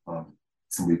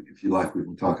if you like, we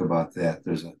can talk about that.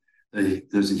 There's a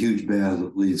huge battle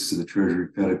that leads to the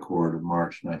Treasury-Fed Accord of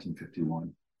March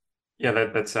 1951. Yeah,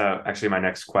 that's actually my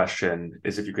next question,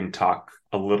 is if you can talk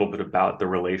a little bit about the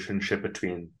relationship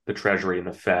between the Treasury and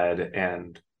the Fed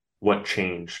and what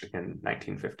changed in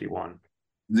 1951.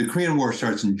 The Korean War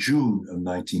starts in June of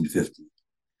 1950.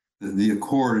 The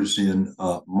Accord is in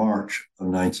March of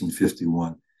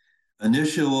 1951.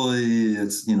 Initially,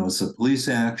 it's a police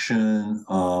action.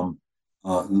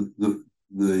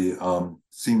 The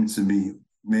seems to be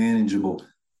manageable.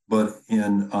 But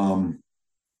in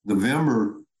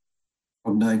November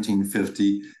of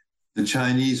 1950, the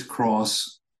Chinese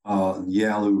cross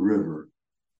Yalu River.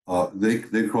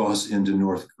 They cross into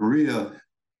North Korea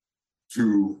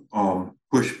to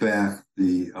push back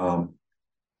the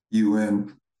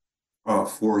UN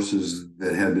forces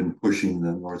that had been pushing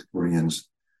the North Koreans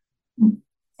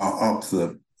up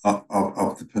the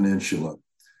peninsula.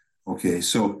 Okay,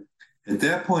 so at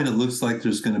that point, it looks like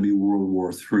there's going to be World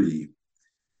War III,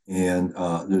 and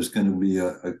there's going to be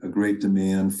a great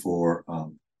demand for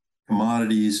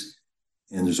commodities,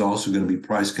 and there's also going to be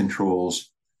price controls.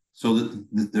 So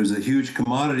that there's a huge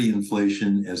commodity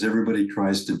inflation as everybody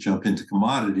tries to jump into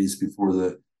commodities before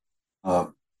the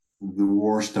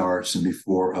war starts and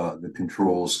before the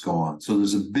controls go on. So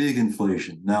there's a big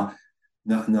inflation. Now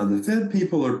the Fed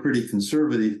people are pretty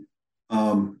conservative,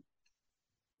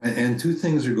 and two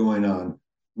things are going on.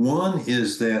 One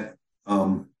is that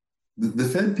the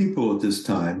Fed people at this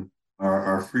time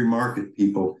are free market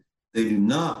people. They do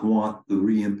not want the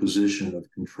reimposition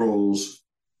of controls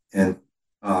and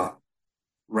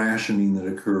rationing that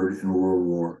occurred in World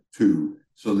War II.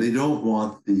 So they don't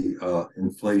want the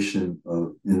inflation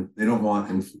they don't want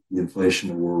the inflation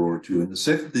of World War II. And the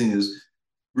second thing is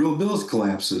real bills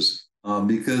collapses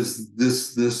because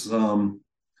this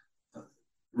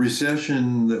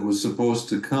recession that was supposed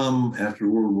to come after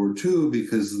World War II,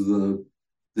 because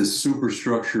this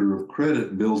superstructure of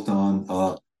credit built on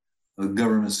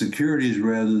government securities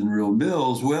rather than real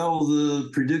bills. Well, the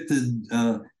predicted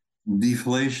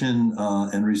deflation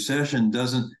and recession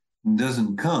doesn't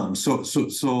come. So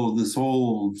this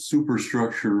whole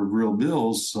superstructure of real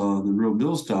bills, the real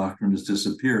bills doctrine, has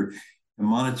disappeared, and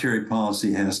monetary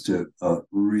policy has to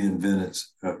reinvent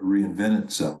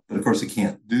itself. But of course, it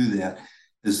can't do that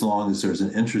as long as there's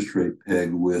an interest rate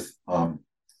peg with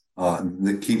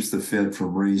that keeps the Fed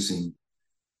from raising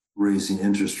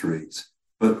interest rates.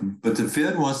 But the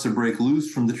Fed wants to break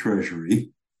loose from the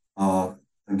Treasury.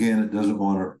 Again, it doesn't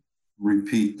want to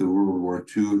repeat the World War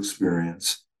II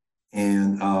experience,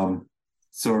 and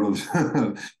sort of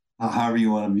however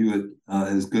you want to view it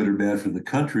as good or bad for the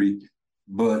country.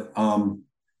 But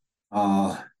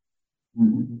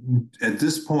at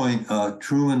this point,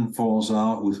 Truman falls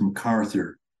out with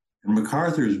MacArthur, and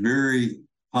MacArthur is very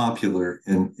popular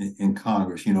in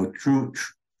Congress. You know,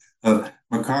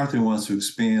 MacArthur wants to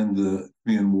expand the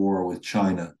Korean War with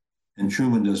China, and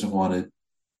Truman doesn't want to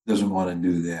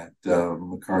do that.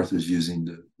 MacArthur's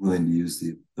willing to use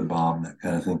the bomb, that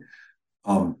kind of thing.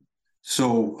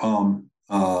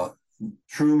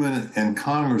 Truman and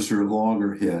Congress are at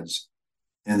loggerheads,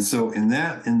 and so in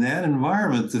that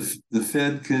environment, the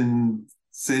Fed can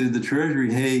say to the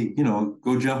Treasury, "Hey,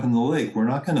 go jump in the lake. We're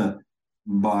not going to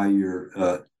buy your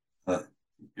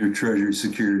Treasury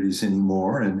securities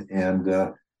anymore, and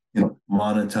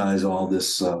monetize all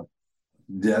this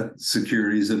debt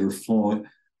securities that are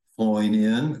flowing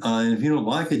in. And if you don't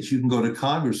like it, you can go to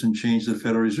Congress and change the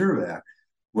Federal Reserve Act."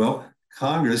 Well,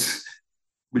 Congress,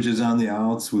 which is on the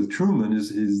outs with Truman,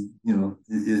 is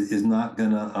not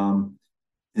going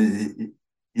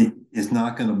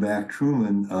to back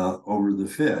Truman over the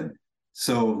Fed.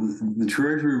 So the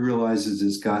Treasury realizes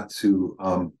it's got to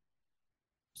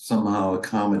somehow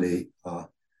accommodate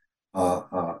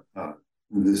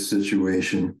this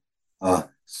situation.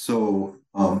 So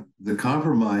the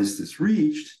compromise that's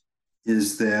reached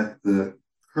is that the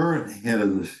current head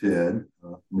of the Fed,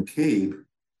 McCabe,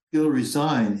 he'll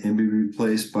resign and be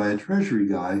replaced by a Treasury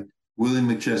guy, William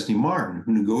McChesney Martin,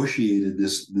 who negotiated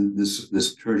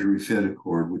this Treasury Fed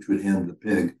Accord, which would end the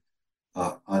peg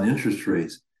on interest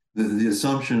rates. The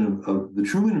assumption of the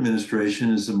Truman administration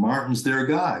is that Martin's their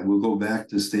guy. We'll go back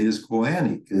to status quo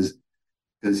ante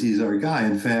because he's our guy.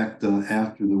 In fact,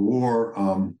 after the war,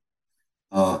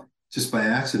 just by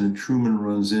accident, Truman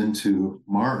runs into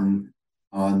Martin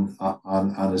on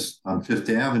Fifth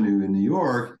Avenue in New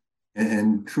York,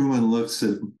 and Truman looks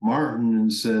at Martin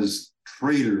and says,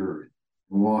 "Traitor,"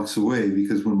 and walks away,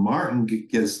 because when Martin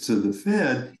gets to the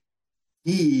Fed,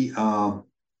 he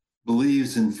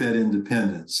believes in Fed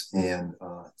independence, and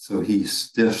so he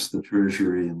stiffs the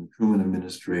Treasury and the Truman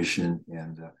administration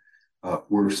and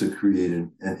works to create an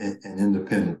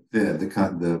independent Fed,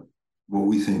 what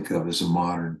we think of as a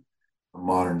modern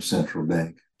central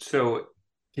bank. So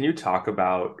can you talk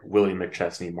about William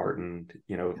McChesney Martin,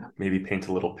 maybe paint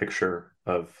a little picture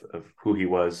of who he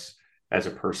was as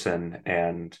a person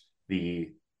and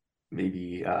the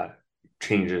maybe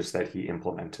changes that he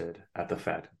implemented at the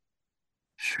Fed?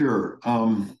 Sure.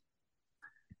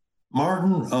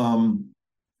 Martin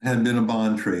had been a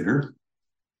bond trader,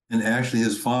 and actually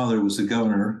his father was the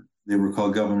governor they were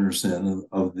called governors then,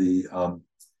 of the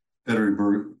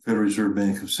Federal Reserve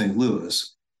Bank of St.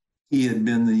 Louis. He had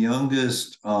been the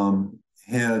youngest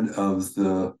head of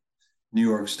the New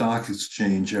York Stock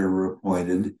Exchange ever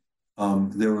appointed.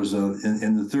 There was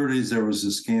in the 30s, there was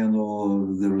a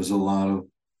scandal. There was a lot of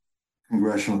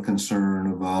congressional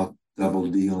concern about double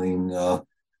dealing on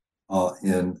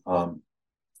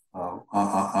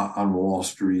Wall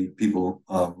Street, people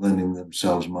lending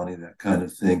themselves money, that kind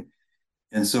of thing.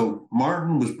 And so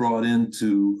Martin was brought in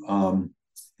to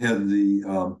head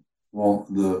the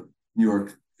New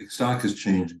York Stock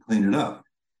Exchange and clean it up.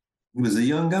 He was a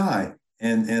young guy,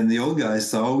 and the old guys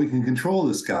thought, oh, we can control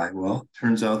this guy. Well,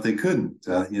 turns out they couldn't.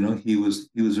 He was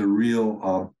a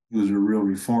real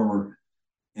reformer.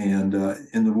 And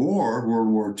in the war, World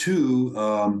War II,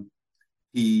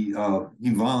 he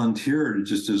volunteered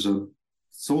just as a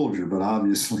soldier, but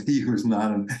obviously he was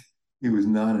not an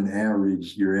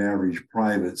your average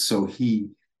private. So the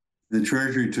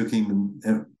Treasury took him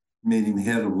and made him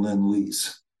head of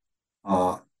Lend-Lease.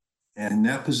 And in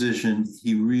that position,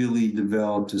 he really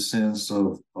developed a sense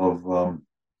of that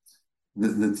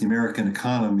the American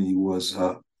economy was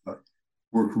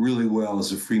worked really well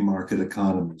as a free market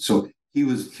economy. So he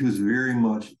was very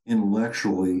much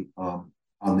intellectually on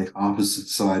the opposite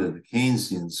side of the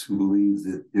Keynesians, who believed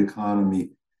that the economy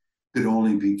could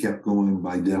only be kept going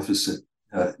by deficit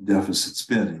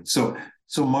spending. So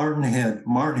Martin had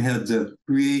to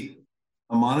create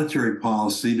a monetary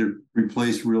policy to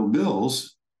replace real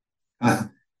bills,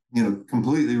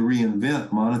 completely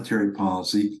reinvent monetary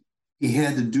policy. He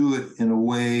had to do it in a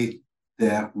way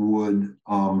that would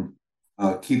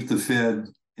keep the Fed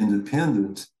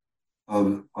independent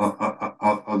of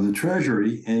the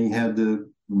Treasury, and he had to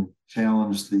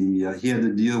challenge he had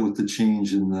to deal with the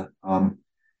change in the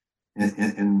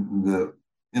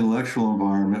intellectual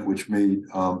environment, which made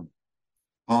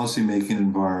policymaking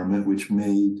environment, which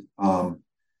made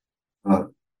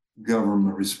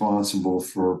government responsible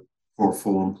for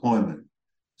full employment.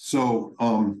 So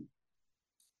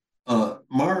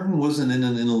Martin wasn't an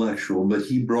intellectual, but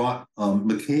he brought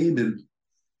McCabe,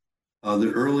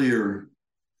 the earlier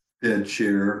Fed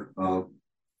chair of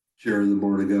the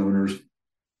Board of Governors,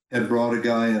 had brought a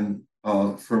guy in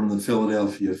from the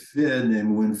Philadelphia Fed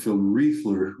named Winfield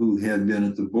Riefler, who had been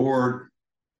at the board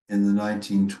in the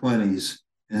 1920s.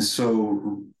 And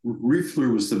so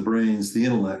Riefler was the brains, the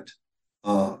intellect.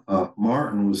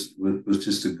 Martin was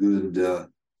just a good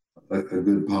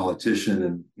politician,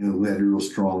 and who had real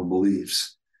strong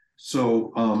beliefs.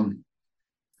 So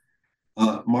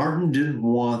Martin didn't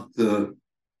want to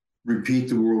repeat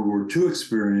the World War II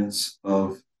experience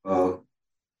of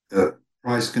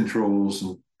price controls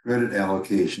and credit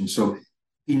allocation. So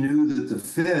he knew that the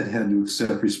Fed had to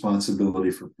accept responsibility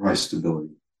for price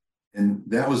stability. And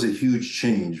that was a huge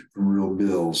change from real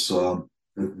bills. The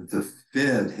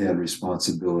Fed had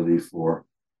responsibility for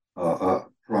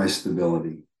price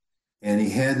stability. And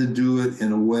he had to do it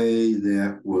in a way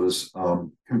that was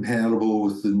compatible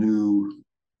with the new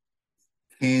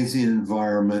Keynesian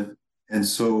environment. And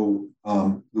so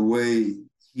the way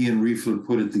he and Riefler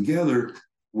put it together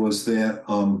was that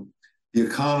the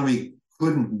economy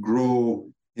couldn't grow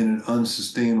in an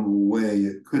unsustainable way.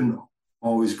 It couldn't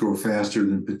always grow faster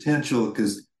than potential,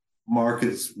 because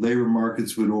labor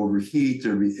markets would overheat,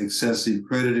 there'd be excessive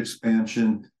credit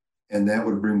expansion, and that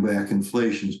would bring back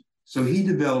inflation. So he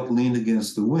developed lean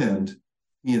against the wind,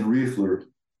 he and Riefler,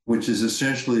 which is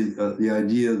essentially the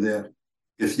idea that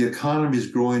if the economy is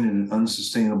growing at an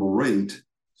unsustainable rate,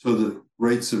 so the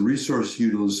rates of resource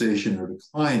utilization are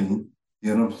declining,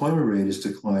 the unemployment rate is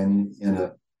declining in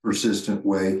a persistent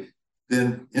way,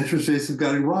 then interest rates have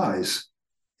got to rise,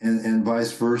 and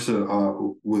vice versa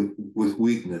with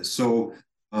weakness. So,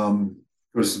 of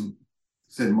course,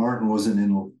 said Martin wasn't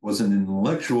an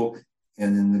intellectual,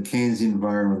 and in the Keynesian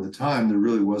environment at the time, there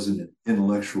really wasn't an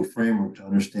intellectual framework to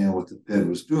understand what the Fed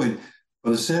was doing.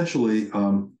 But essentially,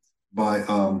 by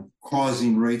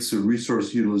causing rates of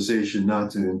resource utilization not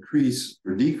to increase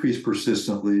or decrease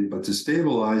persistently, but to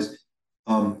stabilize,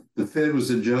 the Fed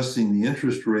was adjusting the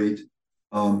interest rate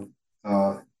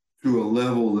to a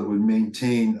level that would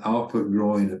maintain output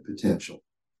growing at potential.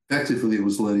 Effectively, it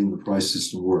was letting the price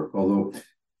system work, although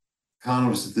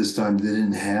economists at this time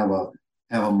didn't have a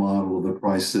model of the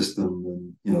price system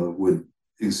and that would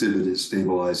exhibit its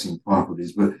stabilizing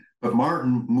properties. But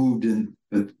Martin moved in,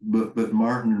 but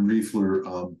Martin and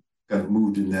Riefler got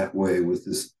moved in that way with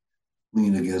this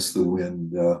lean against the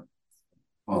wind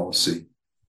policy.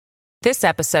 This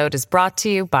episode is brought to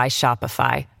you by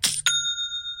Shopify.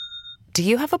 Do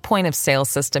you have a point of sale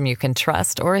system you can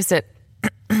trust, or is it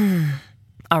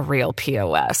a real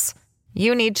POS?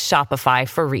 you need Shopify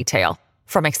for retail.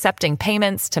 From accepting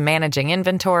payments to managing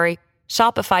inventory,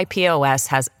 Shopify POS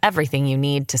has everything you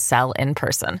need to sell in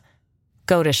person.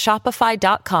 Go to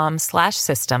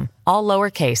shopify.com/system, all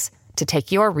lowercase, to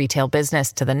take your retail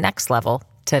business to the next level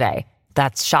today.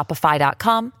 That's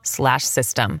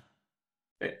shopify.com/system.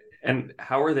 And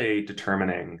how are they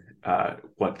determining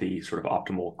what the sort of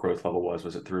optimal growth level was?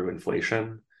 Was it through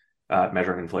inflation,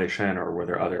 measuring inflation, or were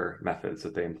there other methods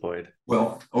that they employed?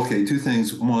 Well, okay, two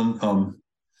things. One,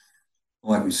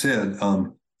 like we said,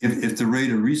 if the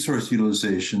rate of resource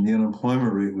utilization, the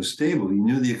unemployment rate was stable, you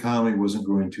knew the economy wasn't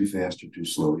growing too fast or too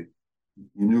slowly.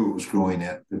 You knew it was growing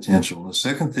at potential. And the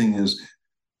second thing is,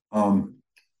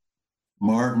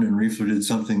 Martin and Riefler did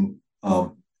something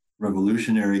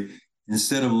revolutionary.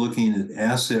 Instead of looking at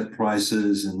asset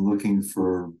prices and looking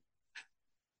for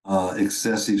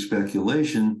excessive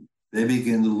speculation, they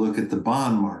began to look at the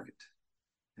bond market,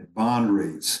 at bond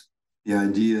rates. The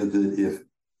idea that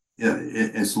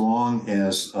as long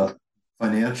as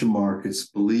financial markets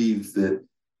believed that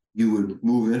you would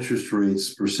move interest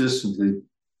rates persistently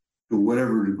to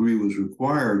whatever degree was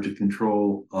required to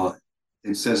control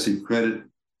excessive credit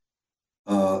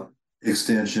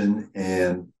extension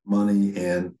and money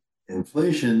and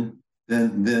inflation,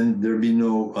 then there'd be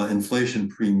no inflation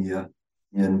premia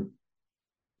in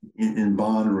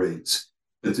bond rates.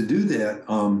 But to do that,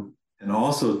 and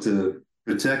also to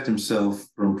protect himself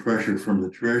from pressure from the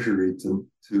Treasury to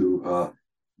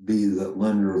be the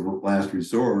lender of last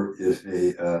resort if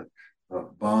a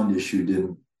bond issue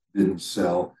didn't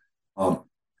sell,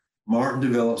 Martin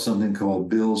developed something called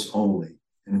bills only,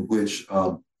 in which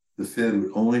the Fed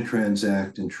would only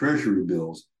transact in Treasury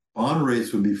bills. Bond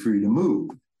rates would be free to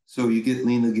move. So you get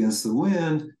lean against the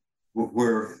wind,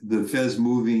 where the Fed's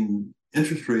moving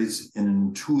interest rates in an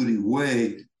intuitive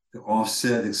way to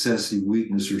offset excessive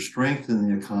weakness or strengthen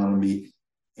the economy.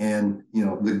 And,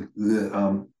 the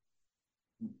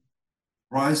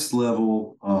price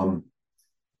level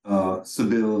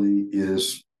stability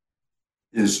is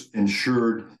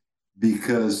ensured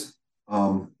because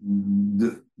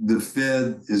the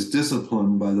Fed is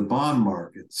disciplined by the bond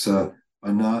markets,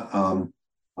 by not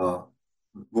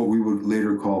what we would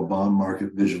later call bond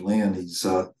market vigilantes,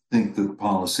 think that the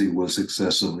policy was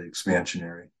excessively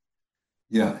expansionary.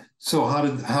 Yeah. So how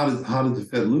did the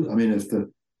Fed lose? I mean, if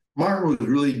Martin was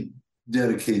really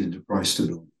dedicated to price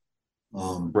stability,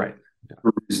 right,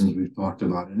 for reasons we've talked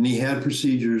about, and he had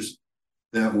procedures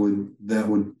that would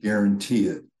guarantee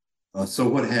it. So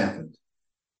what happened?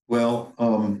 Well,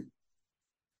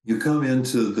 you come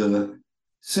into the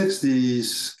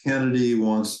 60s. Kennedy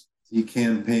he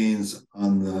campaigns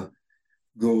on the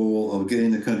goal of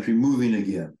getting the country moving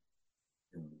again,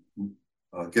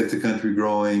 get the country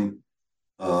growing.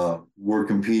 We're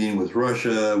competing with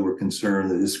Russia. We're concerned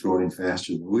that it's growing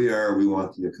faster than we are. We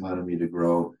want the economy to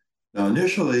grow. Now,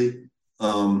 initially,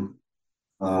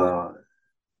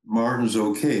 Martin's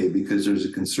okay because there's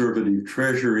a conservative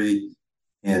Treasury,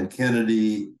 and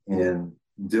Kennedy and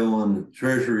Dillon, the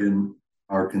Treasury,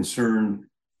 are concerned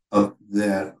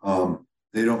that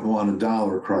they don't want a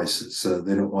dollar crisis.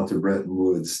 They don't want the Bretton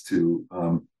Woods to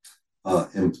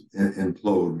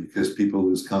implode because people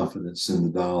lose confidence in the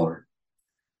dollar.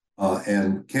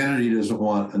 And Kennedy doesn't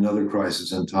want another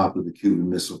crisis on top of the Cuban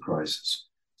Missile Crisis.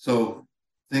 So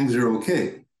things are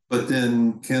okay. But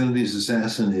then Kennedy's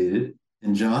assassinated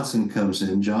and Johnson comes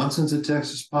in. Johnson's a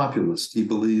Texas populist. He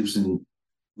believes in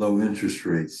low interest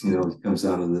rates. He comes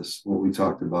out of this, what we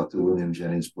talked about, the William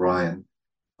Jennings Bryan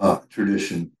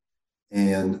tradition.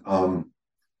 And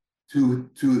two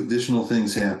additional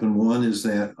things happen. One is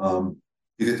that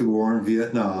you get the war in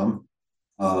Vietnam,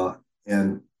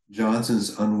 and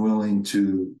Johnson's unwilling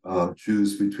to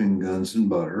choose between guns and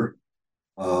butter.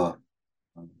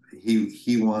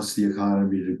 He wants the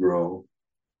economy to grow.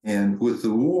 And with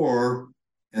the war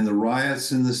and the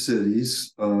riots in the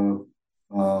cities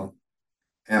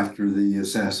after the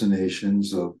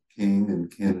assassinations of King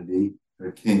and Kennedy,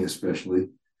 King especially,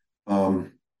 the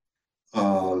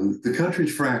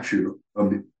country's fractured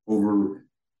over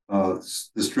the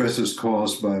stresses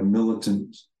caused by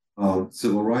militant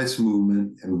civil rights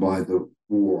movement and by the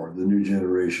war, the new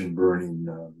generation burning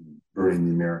the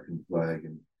American flag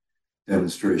and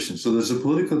demonstrations. So there's a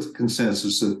political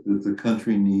consensus that the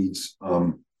country needs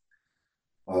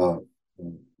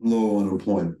low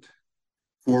unemployment,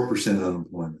 4%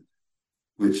 unemployment,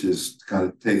 which is kind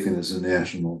of taken as a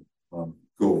national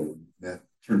goal. That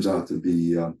turns out to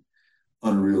be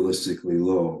unrealistically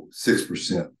low.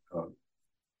 6%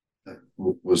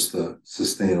 was the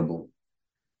sustainable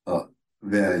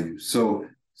value. So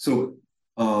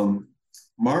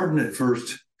Martin at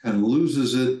first kind of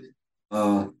loses it.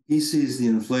 He sees the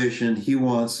inflation. He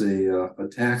wants a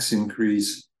tax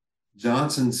increase.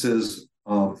 Johnson says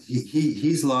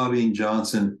he's lobbying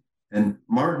Johnson, and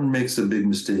Martin makes a big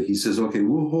mistake. He says, okay,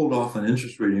 we'll hold off on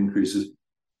interest rate increases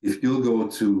if you'll go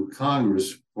to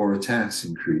Congress for a tax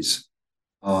increase.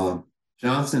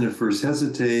 Johnson at first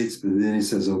hesitates, but then he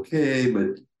says, okay,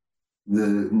 but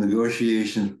the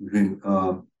negotiations between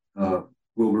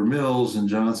Wilbur Mills and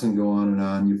Johnson go on and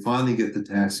on. You finally get the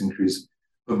tax increase.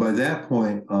 But by that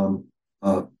point,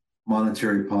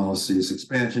 monetary policy is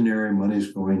expansionary,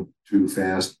 money's going too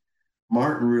fast.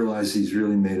 Martin realized he's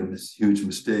really made a huge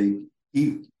mistake.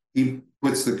 He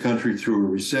puts the country through a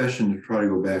recession to try to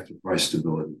go back to price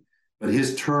stability. But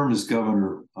his term as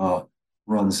governor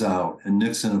runs out, and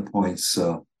Nixon appoints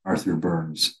Arthur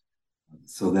Burns.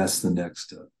 So that's the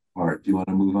next part. Do you want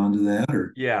to move on to that,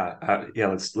 or? Yeah.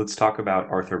 Let's talk about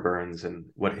Arthur Burns and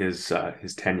what his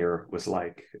tenure was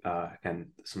like, and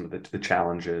some of the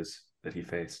challenges that he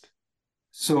faced.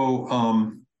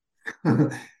 So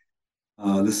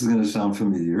this is going to sound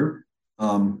familiar.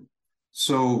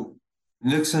 So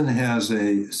Nixon has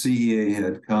a CEA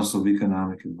head, Council of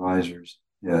Economic Advisors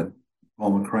head,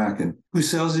 Paul McCracken, who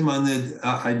sells him on the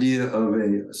idea of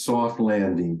a soft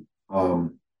landing.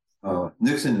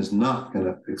 Nixon is not going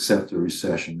to accept a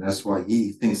recession. That's why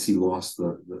he thinks he lost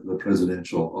the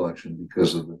presidential election,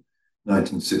 because of the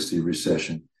 1960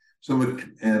 recession.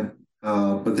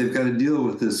 But they've got to deal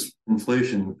with this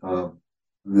inflation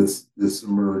that's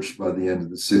emerged by the end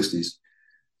of the 60s.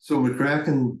 So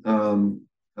McCracken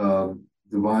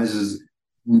devises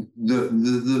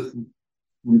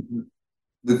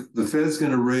the Fed's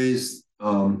going to raise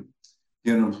the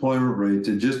unemployment rate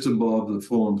to just above the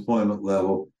full employment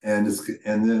level, and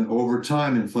then over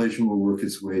time inflation will work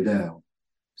its way down.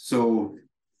 So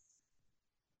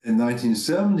in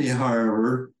 1970,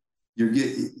 however,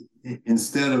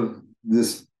 instead of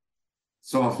this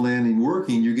soft landing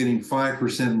working, you're getting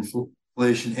 5%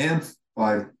 inflation and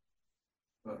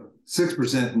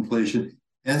 6% inflation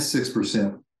and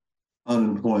 6%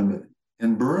 unemployment.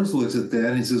 And Burns looks at that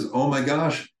and he says, "Oh my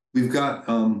gosh, we've got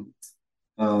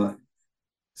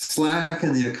slack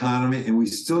in the economy, and we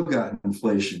still got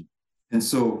inflation." And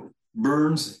so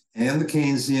Burns and the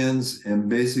Keynesians and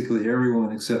basically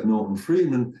everyone except Milton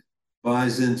Friedman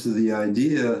buys into the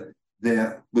idea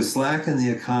that with slack in the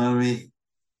economy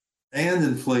and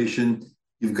inflation,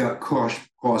 you've got cost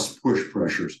push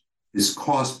pressures. It's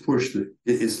cost push.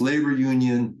 It's labor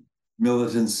union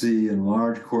militancy and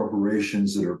large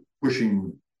corporations that are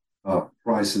pushing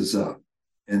prices up.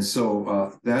 And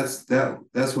so that's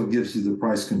what gives you the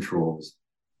price controls.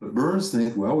 But Burns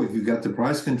thinks, well, if you've got the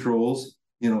price controls,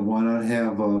 why not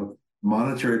have a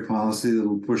monetary policy that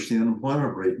will push the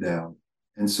unemployment rate down?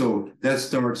 And so that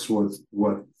starts with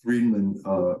what Friedman,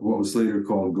 what was later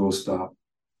called go-stop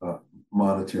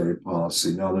monetary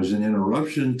policy. Now, there's an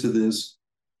interruption to this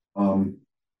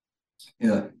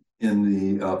in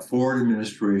the Ford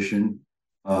administration,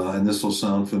 and this will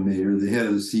sound familiar. The head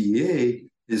of the CEA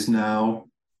is now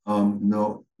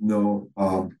no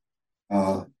other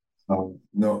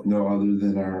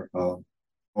than our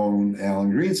own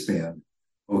Alan Greenspan.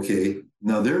 Okay,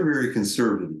 now they're very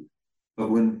conservative,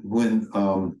 but when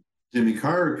Jimmy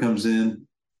Carter comes in,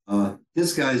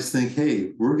 his guys think,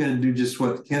 hey, we're going to do just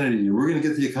what Kennedy did. We're going to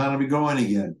get the economy going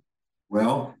again.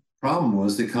 Well, problem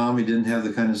was the economy didn't have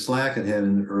the kind of slack it had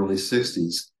in the early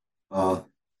 60s.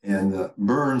 And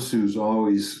Burns, who's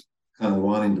always kind of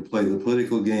wanting to play the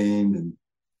political game and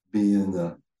be in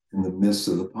the midst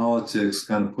of the politics,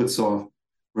 kind of puts off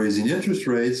raising interest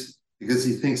rates because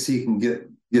he thinks he can get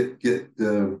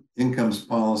the incomes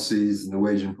policies and the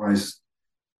wage and price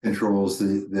controls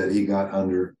that he got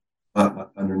under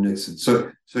Nixon.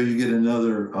 So you get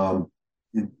another,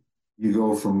 you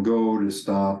go from go to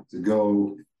stop to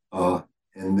go,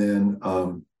 and then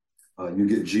you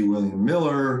get G. William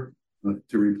Miller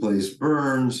to replace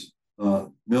Burns.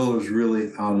 Miller's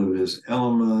really out of his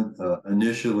element.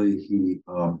 Initially, he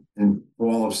in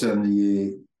fall of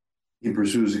 '78, he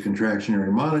pursues a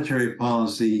contractionary monetary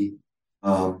policy.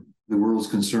 The world's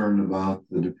concerned about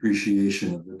the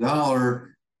depreciation of the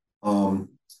dollar.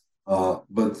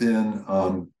 But then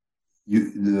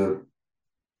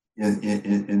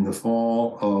in the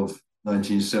fall of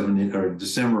 1970, or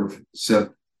December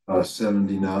of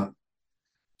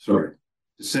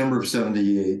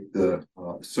 78, the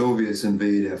Soviets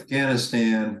invade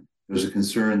Afghanistan. There's a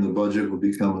concern the budget will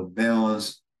become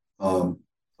imbalanced.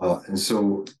 And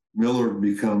so Miller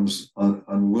becomes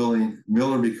unwilling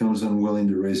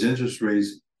to raise interest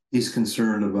rates. He's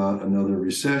concerned about another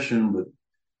recession, but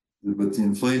the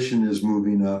inflation is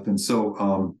moving up. And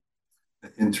so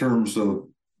in terms of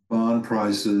bond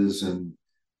prices and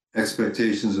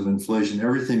expectations of inflation,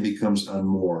 everything becomes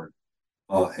unmoored.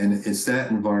 And it's that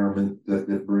environment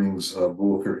that brings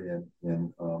Volcker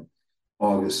in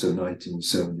August of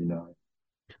 1979.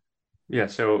 Yeah,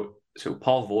 so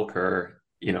Paul Volcker,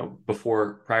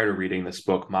 prior to reading this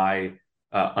book, my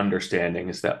understanding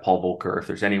is that Paul Volcker, if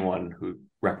there's anyone who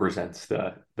represents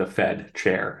the Fed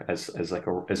chair as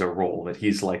a role, that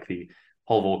he's like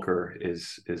Paul Volcker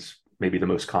is maybe the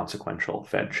most consequential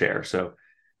Fed chair. So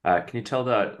can you tell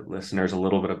the listeners a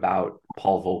little bit about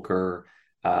Paul Volcker,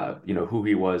 who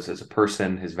he was as a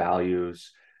person, his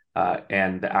values,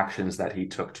 and the actions that he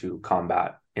took to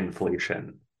combat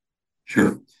inflation?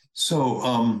 Sure.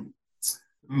 So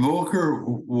Volcker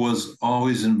was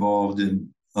always involved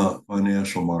in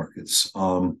financial markets.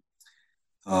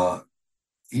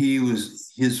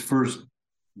 His first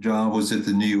job was at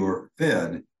the New York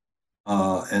Fed,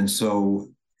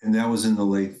 and that was in the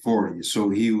late 40s. So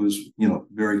he was,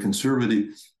 very conservative.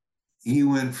 He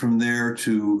went from there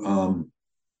to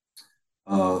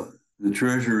the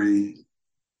Treasury.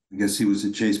 I guess he was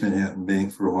at Chase Manhattan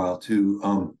Bank for a while too.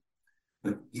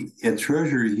 But at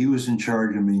Treasury, he was in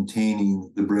charge of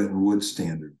maintaining the Bretton Woods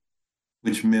standard,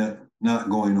 which meant not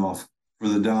going off for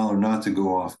the dollar, not to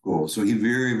go off gold. So he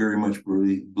very, very much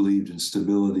believed in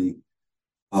stability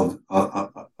of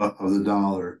the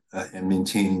dollar and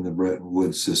maintaining the Bretton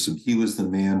Woods system. He was the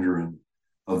Mandarin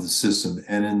of the system.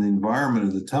 And in the environment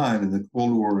of the time, in the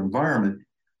Cold War environment,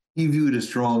 he viewed a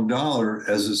strong dollar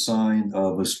as a sign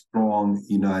of a strong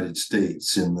United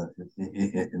States in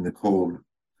the Cold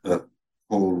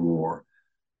War.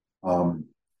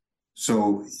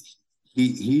 So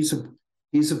he's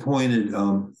appointed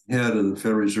head of the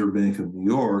Federal Reserve Bank of New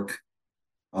York,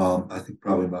 I think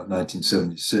probably about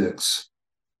 1976.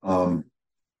 And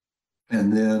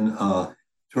then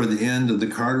toward the end of the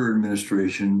Carter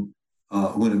administration,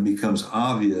 when it becomes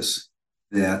obvious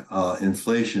that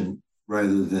inflation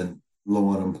rather than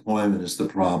low unemployment is the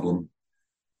problem,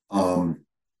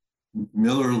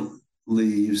 Miller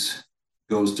leaves,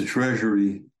 goes to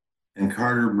Treasury, and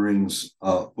Carter brings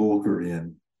Volcker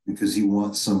in because he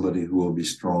wants somebody who will be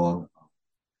strong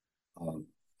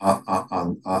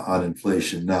on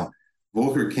inflation. Now,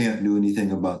 Volcker can't do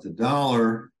anything about the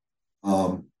dollar,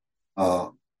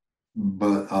 but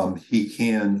he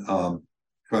can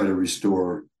try to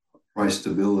restore price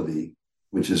stability,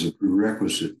 which is a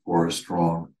prerequisite for a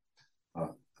strong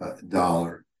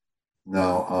dollar.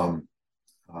 Now,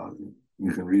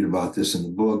 you can read about this in the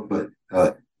book, but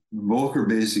Volcker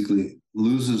basically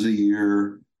loses a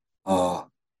year.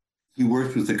 He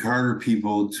worked with the Carter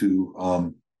people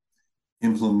to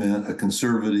implement a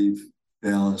conservative,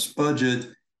 balanced budget,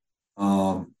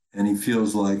 and he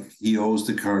feels like he owes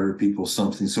the Carter people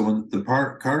something. So when the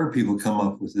Carter people come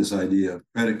up with this idea of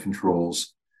credit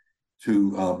controls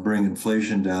to bring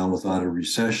inflation down without a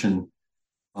recession,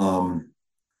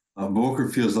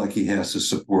 Volcker feels like he has to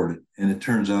support it. And it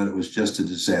turns out it was just a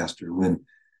disaster. When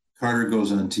Carter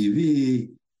goes on TV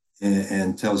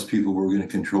and tells people we're going to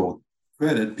control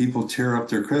credit, people tear up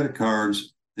their credit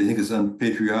cards. They think it's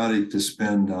unpatriotic to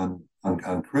spend on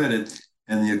credit,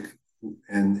 and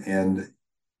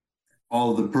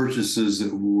all of the purchases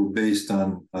that were based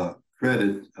on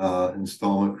credit,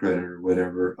 installment credit or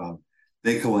whatever,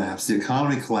 they collapse. The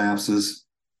economy collapses,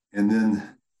 and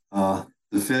then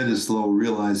the Fed is slow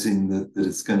realizing that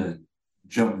it's going to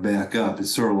jump back up.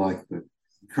 It's sort of like the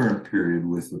current period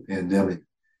with the pandemic,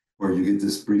 where you get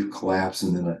this brief collapse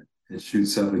and then it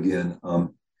shoots up again.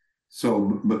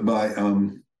 But by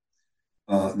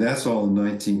that's all in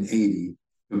 1980.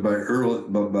 But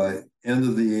by end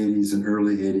of the 80s and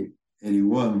early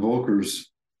 81,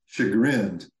 Volcker's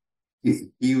chagrined.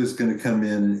 He was going to come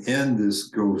in and end this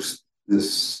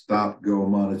stop-go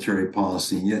monetary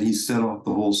policy, and yet he set off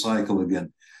the whole cycle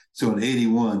again. So in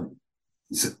 81,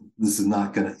 he said, "This is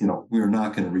not going to, we are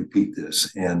not going to repeat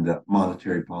this," and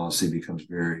monetary policy becomes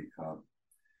very,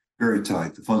 very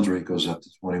tight. The funds rate goes up to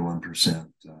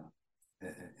 21%,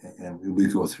 and we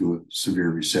go through a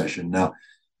severe recession. Now,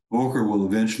 Volcker will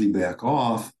eventually back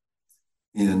off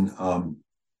in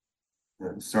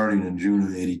starting in June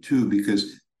of 82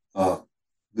 because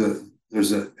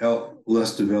there's a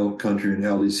less developed country in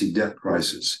LDC debt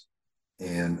crisis,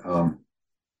 and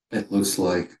it looks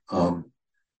like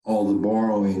all the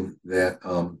borrowing that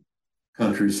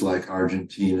countries like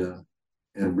Argentina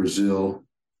and Brazil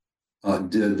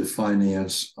did to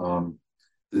finance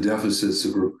the deficits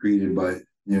that were created by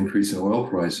the increase in oil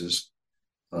prices,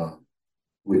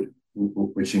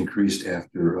 which increased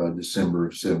after December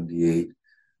of 78.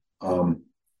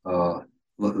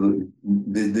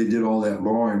 They did all that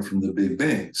borrowing from the big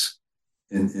banks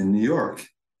in New York.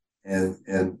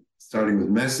 and starting with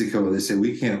Mexico, they say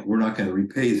we're not going to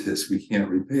repay this. We can't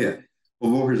repay it.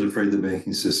 Well, Volcker's afraid the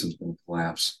banking system's going to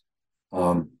collapse,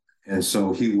 and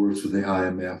so he works with the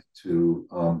IMF to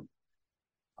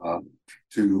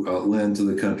lend to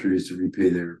the countries to repay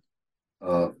their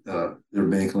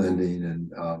bank lending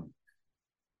and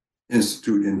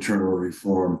institute internal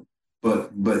reform.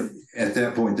 But at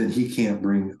that point, then he can't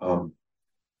bring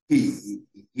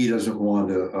he doesn't want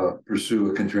to pursue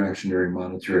a contractionary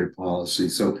monetary policy.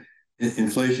 So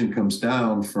inflation comes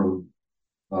down from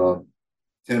 10%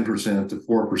 to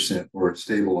 4%, where it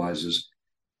stabilizes,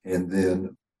 and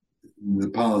then the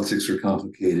politics are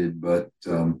complicated. But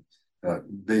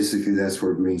basically, that's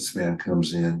where Greenspan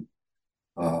comes in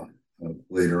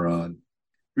later on.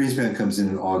 Greenspan comes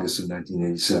in August of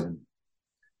 1987.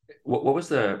 What was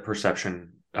the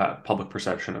perception, public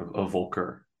perception of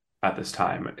Volcker at this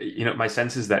time? My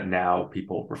sense is that now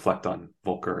people reflect on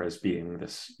Volcker as being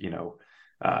this,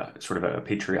 sort of a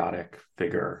patriotic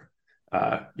figure,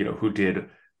 who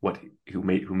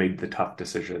made the tough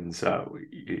decisions.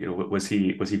 Was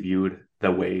he viewed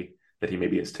the way that he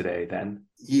maybe is today then?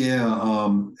 Yeah,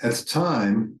 at the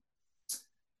time,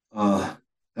 that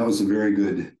was a very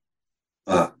good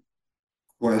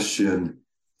question.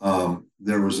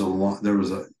 There was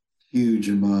a huge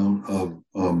amount of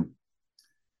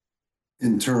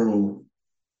internal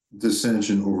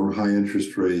dissension over high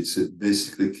interest rates. It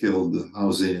basically killed the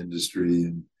housing industry,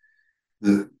 and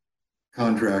the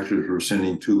contractors were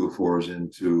sending two-by-fours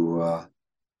into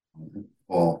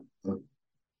Paul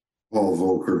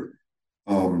Volcker.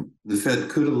 The Fed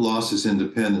could have lost its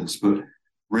independence, but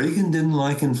Reagan didn't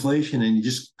like inflation, and he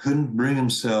just couldn't bring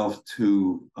himself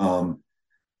to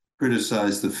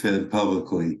criticize the Fed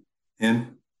publicly.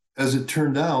 And as it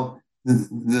turned out,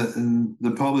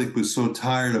 the public was so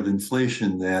tired of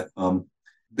inflation that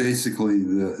basically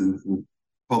the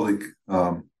public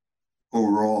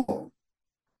overall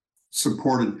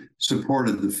supported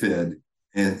the Fed,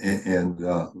 and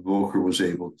Volcker was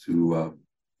able to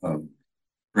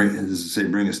bring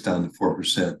us down to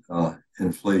 4%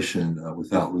 inflation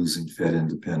without losing Fed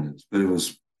independence. But it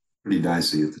was pretty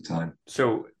dicey at the time.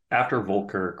 So after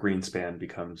Volcker, Greenspan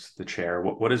becomes the chair.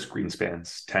 What is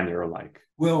Greenspan's tenure like?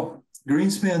 Well,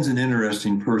 Greenspan's an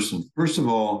interesting person. First of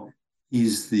all,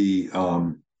 he's the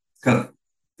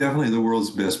definitely the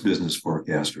world's best business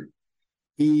forecaster.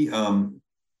 He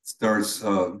starts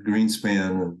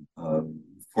Greenspan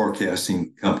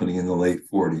forecasting company in the late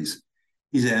 40s.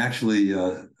 He's actually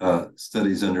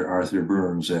studies under Arthur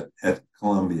Burns at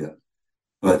Columbia,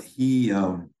 but he's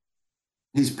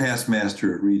past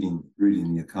master at reading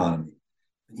the economy.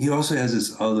 He also has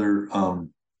this other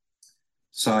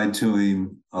side to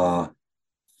him.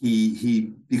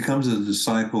 He becomes a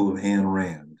disciple of Ayn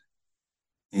Rand,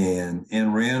 and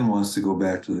Ayn Rand wants to go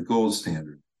back to the gold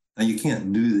standard. Now you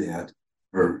can't do that,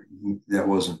 or that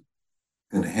wasn't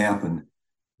going to happen.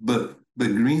 But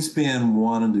Greenspan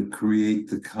wanted to create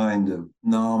the kind of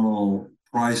nominal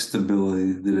price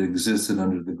stability that existed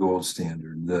under the gold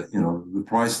standard. The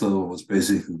price level was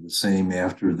basically the same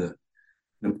after the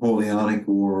Napoleonic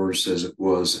Wars as it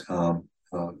was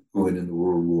going into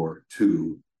World War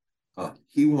II.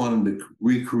 He wanted to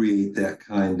recreate that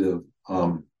kind of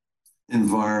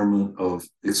environment of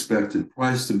expected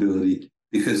price stability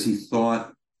because he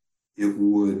thought it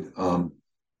would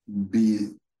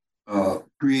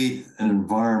create an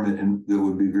environment that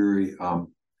would be very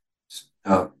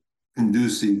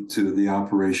conducive to the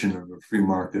operation of a free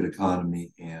market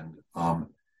economy and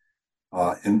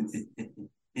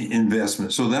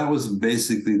investment. So that was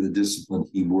basically the discipline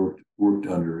he worked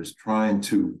under, is trying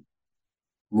to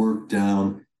work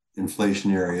down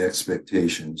inflationary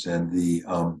expectations. And the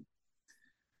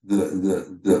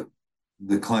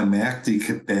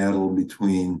climactic battle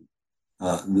between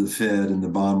the Fed and the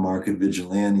bond market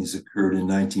vigilantes occurred in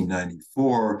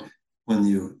 1994, when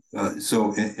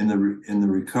in the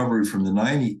recovery from the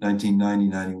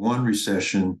 1990-91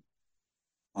 recession,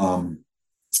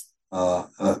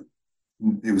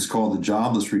 it was called the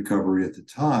jobless recovery at the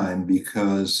time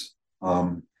because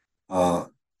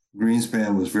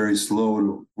Greenspan was very slow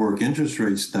to work interest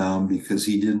rates down because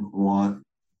he didn't want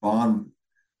bond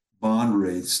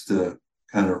rates to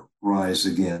kind of rise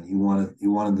again. He wanted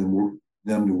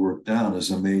them to work down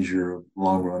as a measure of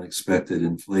long-run expected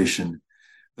inflation.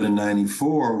 But in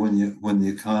 94, when the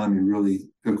economy really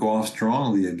took off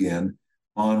strongly again,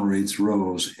 bond rates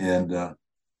rose, and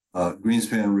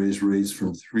Greenspan raised rates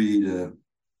from 3 to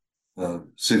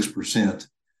 6%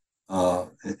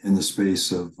 in the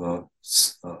space of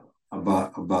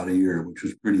about a year, which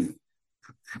was pretty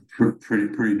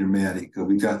dramatic.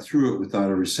 We got through it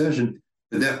without a recession,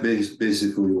 but that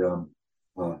basically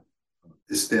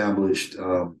established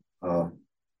the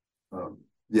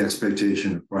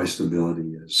expectation of price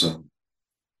stability as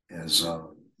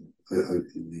the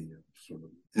sort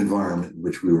of environment in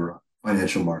which we were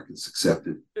financial markets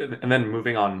accepted. And then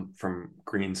moving on from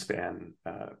Greenspan,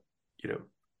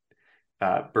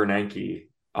 Bernanke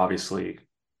obviously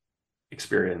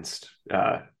experienced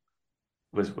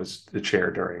was the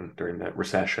chair during the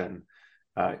recession.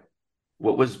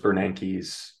 What was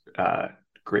Bernanke's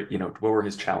what were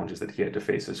his challenges that he had to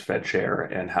face as Fed chair,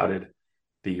 and how did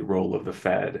the role of the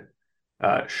Fed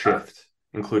shift,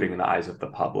 including in the eyes of the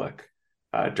public,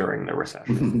 during the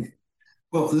recession?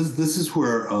 Well, this is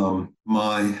where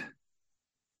my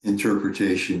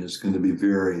interpretation is going to be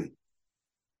very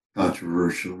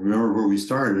controversial. Remember where we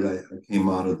started? I came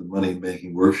out of the money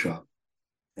making workshop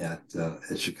at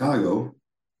Chicago,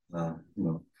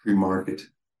 free market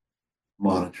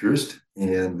monetarist,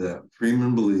 and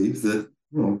Friedman believed that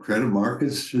credit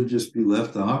markets should just be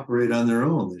left to operate on their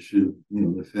own. They should,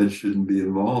 the Fed shouldn't be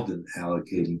involved in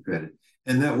allocating credit,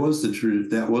 and that was the truth.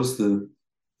 That was the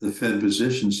Fed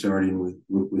position starting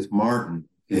with Martin.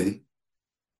 Okay,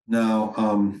 now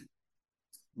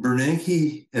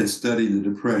Bernanke had studied the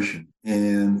Depression,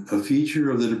 and a feature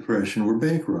of the Depression were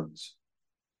bank runs,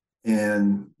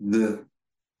 and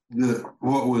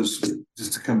what was,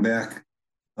 just to come back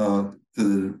to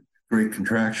the Great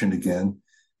Contraction again,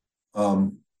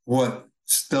 what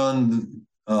stunned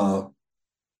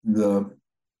the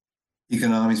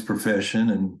economics profession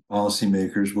and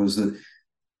policymakers was that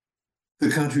the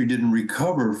country didn't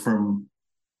recover from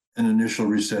an initial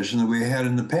recession the way it had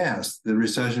in the past. The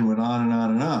recession went on and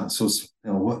on and on. So, the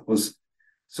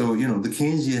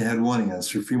Keynesian had one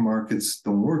answer: free markets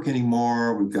don't work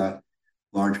anymore. We've got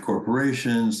large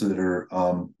corporations that are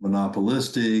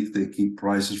monopolistic. They keep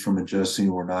prices from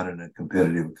adjusting. We're not in a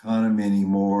competitive economy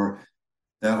anymore.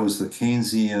 That was the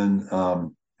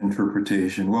Keynesian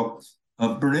interpretation. Well,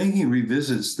 Bernanke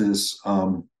revisits this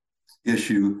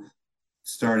issue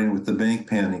starting with the bank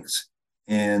panics.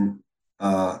 And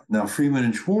now Friedman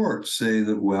and Schwartz say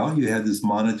that, well, you had this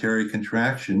monetary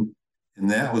contraction,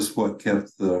 and that was what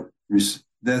kept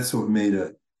that's what made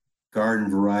a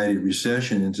garden variety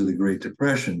recession into the Great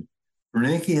Depression.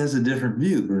 Bernanke has a different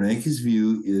view. Bernanke's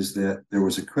view is that there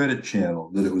was a credit channel,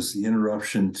 that it was the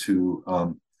interruption to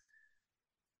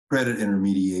credit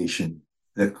intermediation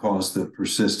that caused the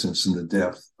persistence and the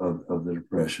depth of the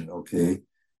Depression. Okay.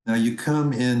 Now you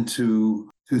come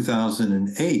into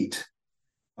 2008,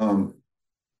 the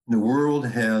world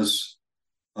has,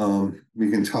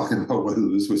 we can talk about whether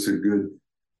this was a good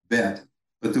bet,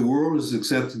 but the world has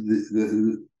accepted,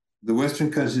 the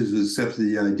Western countries have accepted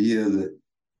the idea that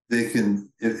they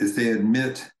can, if they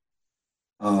admit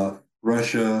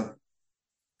Russia,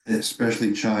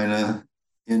 especially China,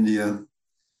 India,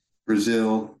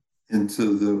 Brazil,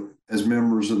 as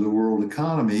members of the world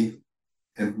economy,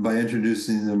 and by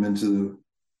introducing them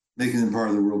making them part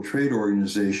of the World Trade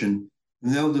Organization,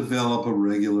 and they'll develop a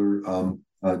regular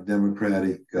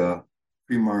democratic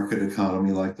free market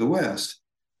economy like the West.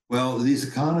 Well, these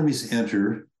economies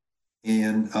enter,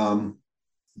 and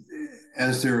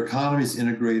as their economies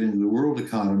integrate into the world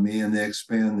economy and they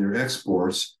expand their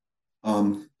exports,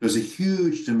 there's a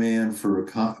huge demand for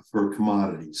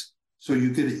commodities. So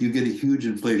you get a huge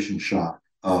inflation shock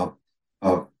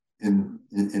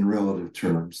in relative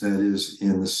terms. That is,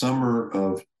 in the summer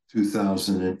of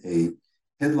 2008,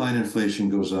 headline inflation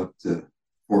goes up to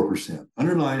 4%.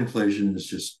 Underlying inflation is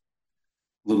just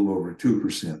a little over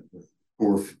 2%,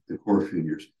 the core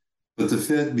figures. But the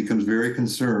Fed becomes very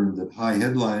concerned that high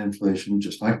headline inflation,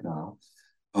 just like now,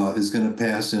 is going to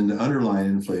pass into underlying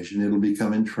inflation. It'll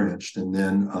become entrenched, and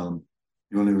then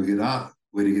the only way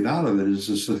to get out of it is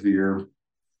a severe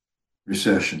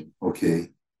recession.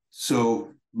 Okay,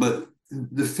 so but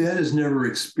the Fed has never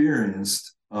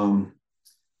experienced the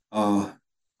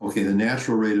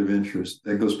natural rate of interest.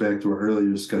 That goes back to our earlier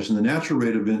discussion. The natural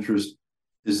rate of interest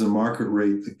is the market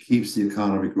rate that keeps the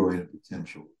economy growing at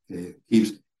potential. Okay,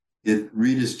 it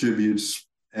redistributes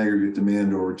aggregate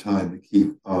demand over time to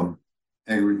keep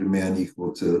aggregate demand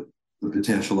equal to the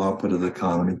potential output of the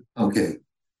economy. Okay,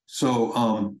 so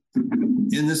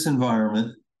in this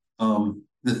environment,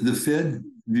 the Fed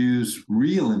views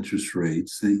real interest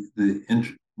rates, the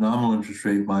nominal interest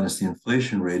rate minus the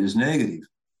inflation rate, is negative.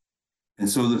 And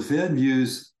so the Fed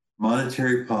views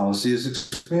monetary policy as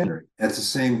expansionary. At the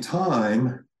same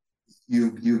time,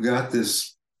 you got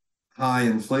this high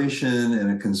inflation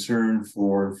and a concern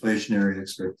for inflationary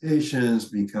expectations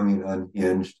becoming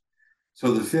unhinged.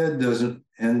 So the Fed doesn't,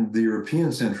 and the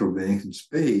European Central Bank in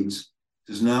spades,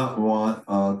 does not want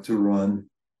to run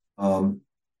and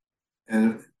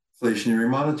inflationary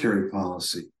monetary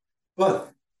policy.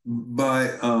 But by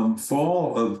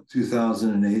fall of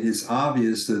 2008, it's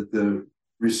obvious that the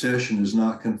recession is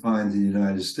not confined to the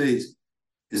United States.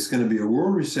 It's going to be a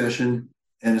world recession,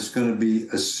 and it's going to be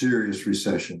a serious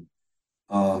recession.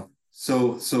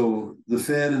 So the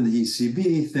Fed and the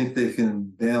ECB think they can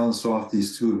balance off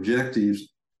these two objectives.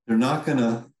 They're not going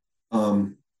to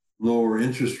lower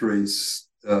interest rates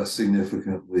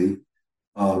significantly.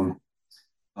 And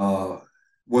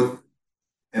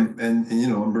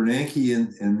Bernanke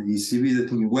and the ECB, they're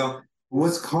thinking, well,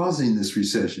 what's causing this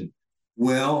recession?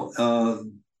 Well,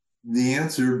 the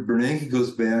answer, Bernanke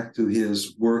goes back to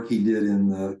his work he did in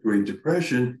the Great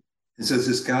Depression and says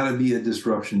it's got to be a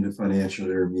disruption to financial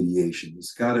intermediation.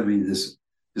 It's got to be this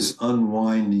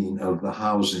unwinding of the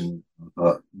housing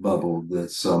bubble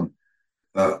that's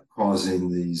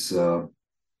causing these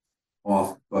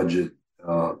off-budget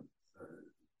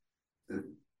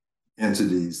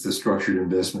entities, the structured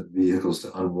investment vehicles,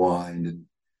 to unwind and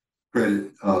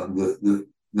credit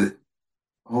the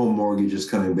home mortgages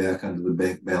coming back onto the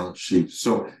bank balance sheet.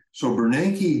 So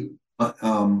Bernanke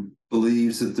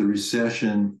believes that the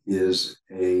recession is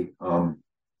a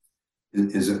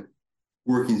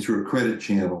working through a credit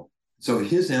channel. So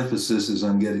his emphasis is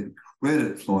on getting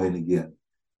credit flowing again.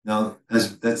 Now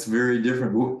that's very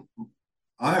different.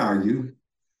 I argue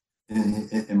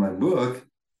in my book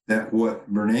that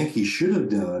what Bernanke should have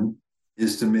done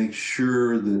is to make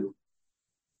sure that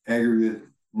aggregate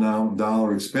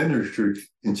dollar expenditure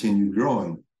continued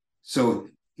growing. So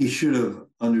he should have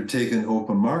undertaken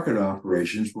open market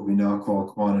operations, what we now call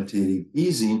quantitative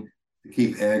easing, to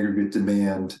keep aggregate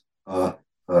demand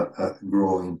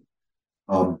growing.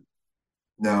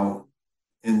 Now,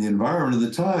 in the environment of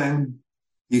the time,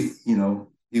 he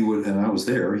would, and I was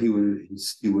there, he would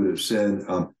have said,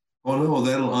 oh no,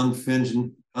 that'll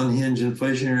unhinge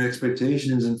inflationary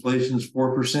expectations. Inflation's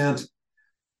 4%.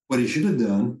 What he should have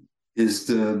done is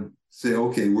to say,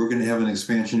 okay, we're going to have an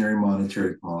expansionary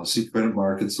monetary policy. Credit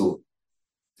markets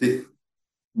we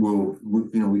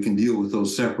can deal with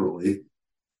those separately.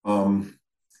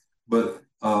 But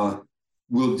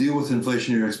we'll deal with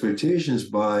inflationary expectations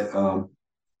by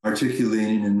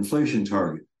articulating an inflation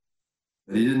target.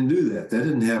 But he didn't do that. That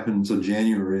didn't happen until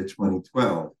January of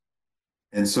 2012.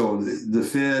 And so the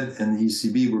Fed and the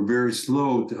ECB were very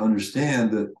slow to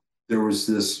understand that there was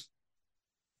this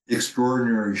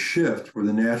extraordinary shift where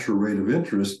the natural rate of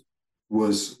interest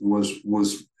was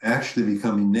actually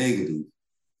becoming negative.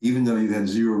 Even though you had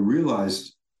zero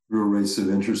realized real rates of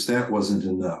interest, that wasn't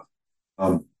enough.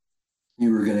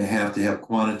 You were going to have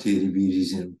quantitative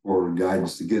easing and forward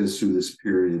guidance to get us through this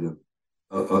period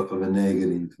of a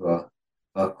negative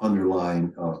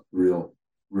underlying real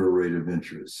rate of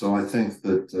interest. So I think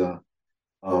that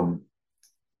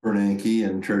Bernanke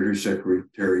and Treasury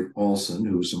Secretary Paulson,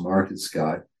 who was a markets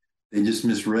guy, they just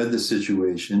misread the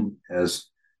situation as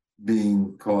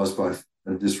being caused by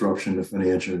a disruption of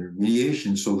financial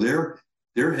intermediation. So their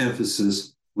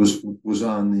emphasis was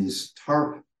on these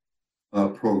TARP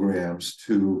programs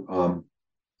to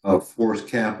force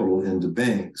capital into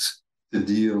banks to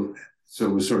deal. So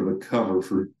it was sort of a cover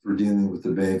for dealing with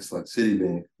the banks like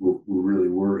Citibank, who really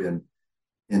were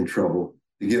in trouble,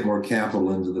 to get more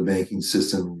capital into the banking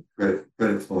system,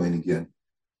 credit flowing again.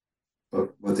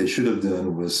 But what they should have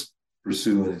done was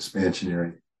pursue an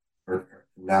expansionary or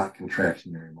not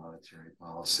contractionary monetary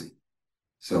policy.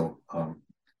 So,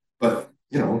 but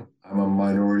I'm a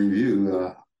minority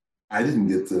view. I didn't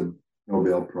get the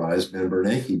Nobel Prize, Ben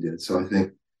Bernanke did. So I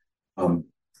think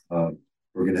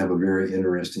we're going to have a very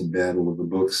interesting battle of the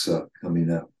books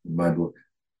coming up in my book.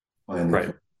 Finally, right.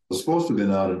 It was supposed to have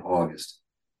been out in August.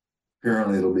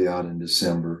 Apparently, it'll be out in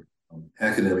December.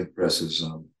 Academic presses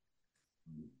don't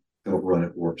run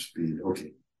at warp speed.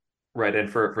 Okay. Right. And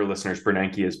for listeners,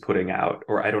 Bernanke is putting out,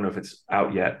 or I don't know if it's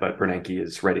out yet, but Bernanke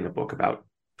is writing a book about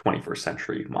 21st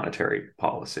century monetary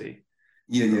policy.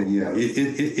 Yeah.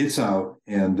 It's out,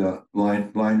 and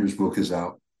Blinder's book is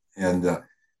out, and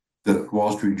the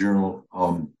Wall Street Journal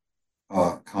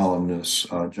columnists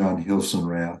John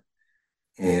Hilsenrath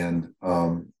and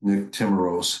Nick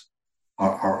Timiraos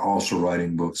are also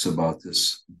writing books about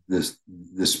this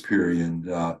period.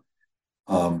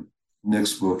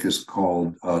 Nick's book is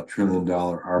called $1 Trillion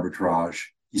Arbitrage.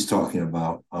 He's talking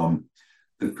about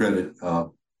the credit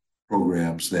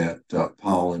programs that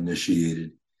Powell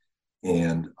initiated,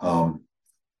 and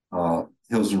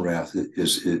Hilsenrath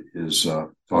is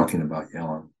talking about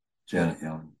Janet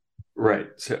Yellen. Right.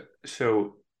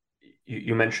 So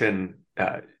you mentioned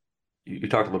you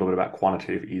talked a little bit about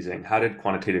quantitative easing. How did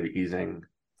quantitative easing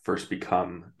first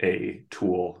become a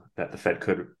tool that the Fed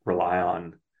could rely rely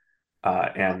on.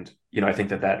 And I think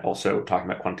that also, talking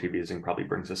about quantitative easing, probably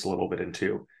brings us a little bit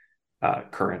into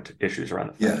current issues around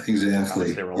the Fed. Yeah,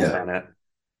 exactly. They rely on it.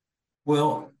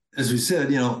 Well, as we said,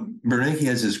 Bernanke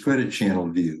has his credit channel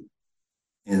view.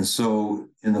 And so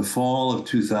in the fall of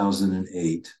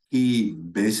 2008, he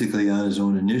basically, on his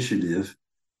own initiative,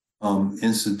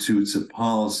 institutes a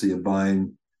policy of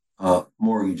buying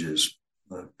mortgages,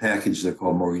 a package they're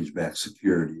called mortgage-backed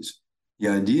securities. The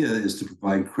idea is to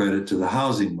provide credit to the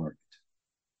housing market.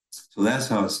 So that's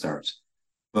how it starts.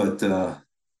 But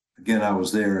again, I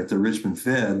was there at the Richmond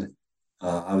Fed.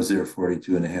 I was there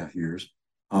 42 and a half years.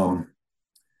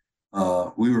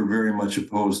 We were very much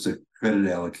opposed to credit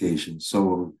allocation.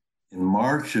 So in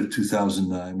March of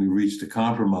 2009, we reached a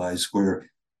compromise where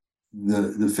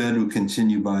the Fed would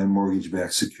continue buying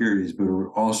mortgage-backed securities, but it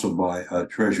would also buy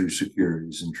Treasury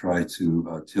securities and try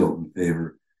to tilt in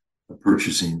favor of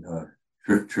purchasing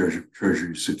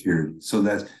Treasury securities. So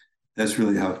that's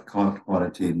really how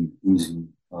quantitative easing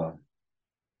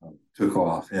took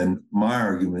off. And my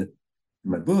argument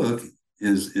in my book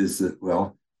is that,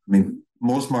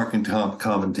 most market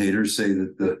commentators say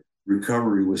that the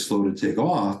recovery was slow to take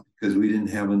off because we didn't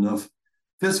have enough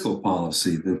fiscal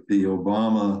policy, that the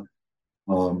Obama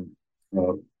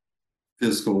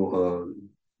fiscal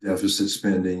deficit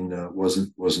spending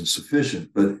wasn't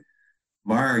sufficient. But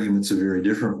my argument's a very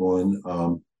different one.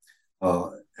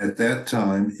 At that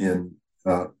time in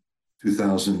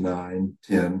 2009,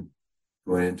 10,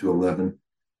 going into 11,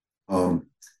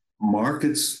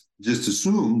 markets just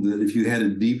assumed that if you had a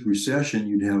deep recession,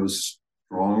 you'd have a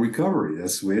strong recovery.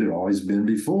 That's the way it had always been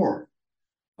before.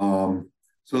 So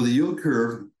the yield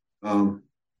curve,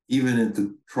 even at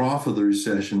the trough of the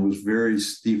recession, was very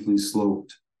steeply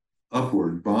sloped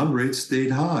upward. Bond rates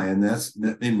stayed high, and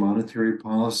that made monetary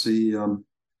policy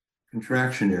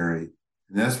contractionary.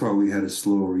 And that's why we had a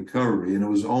slow recovery. And it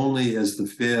was only as the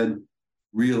Fed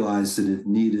realized that it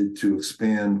needed to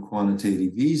expand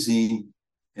quantitative easing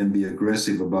and be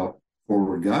aggressive about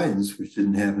forward guidance, which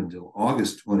didn't happen until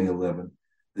August 2011,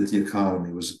 that the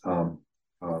economy was,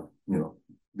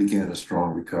 began a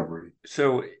strong recovery.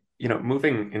 So,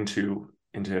 moving into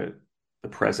the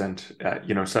present,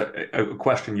 so a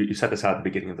question, you set this out at the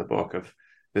beginning of the book, of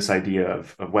this idea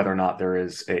of whether or not there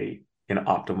is an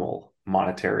optimal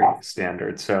monetary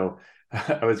standard. So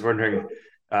I was wondering,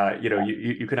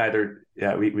 you can either,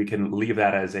 we can leave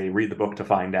that as a read the book to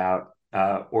find out,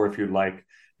 or if you'd like,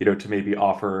 to maybe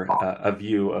offer a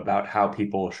view about how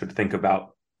people should think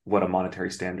about what a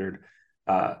monetary standard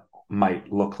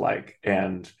might look like,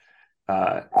 and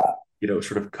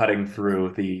sort of cutting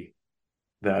through the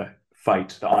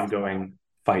ongoing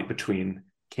fight between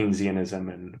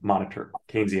Keynesianism and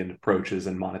Keynesian approaches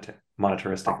and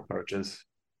monetaristic approaches.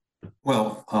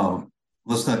 Well,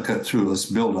 let's not cut through. Let's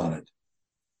build on it.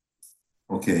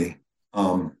 Okay.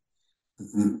 The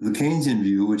Keynesian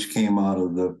view, which came out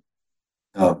of the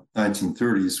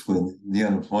 1930s, when the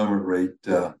unemployment rate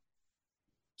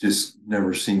just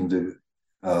never seemed to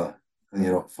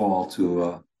fall to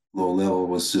a low level,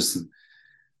 was just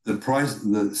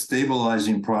the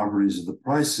stabilizing properties of the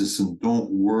price system don't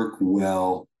work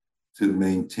well to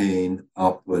maintain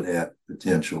output at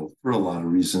potential for a lot of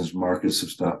reasons. Markets have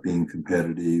stopped being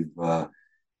competitive.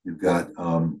 You've got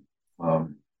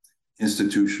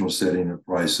institutional setting of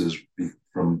prices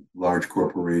from large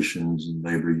corporations and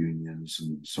labor unions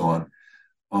and so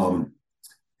on.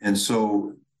 And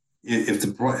so if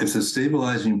the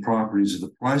stabilizing properties of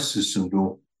the price system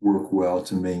don't work well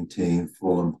to maintain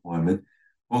full employment,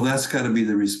 well, that's got to be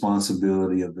the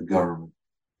responsibility of the government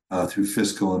through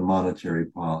fiscal and monetary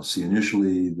policy.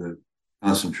 Initially, the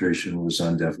concentration was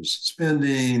on deficit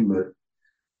spending, but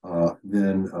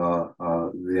then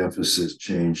the emphasis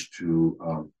changed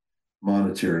to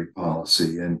monetary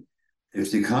policy. And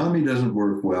if the economy doesn't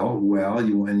work well, and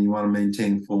you want to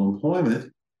maintain full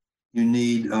employment, you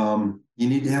need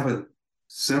to have a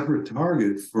separate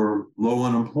target for low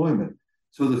unemployment.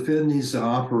 So the Fed needs to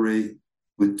operate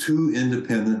with two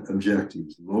independent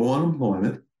objectives: low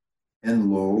unemployment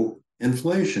and low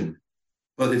inflation.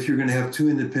 But if you're going to have two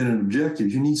independent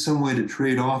objectives, you need some way to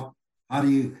trade off. How do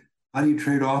you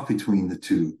trade off between the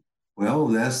two? Well,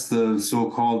 that's the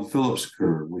so-called Phillips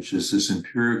curve, which is this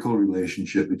empirical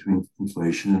relationship between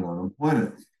inflation and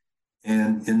unemployment.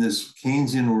 And in this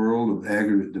Keynesian world of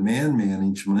aggregate demand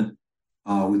management,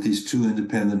 with these two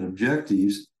independent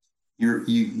objectives,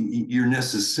 you're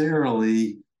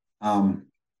necessarily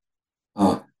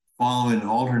following an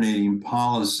alternating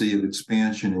policy of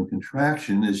expansion and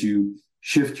contraction as you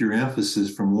shift your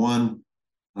emphasis from one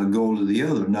goal to the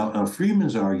other. Now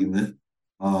Friedman's argument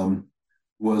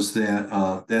was that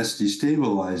that's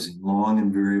destabilizing long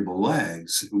and variable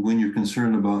lags. When you're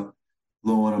concerned about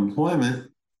low unemployment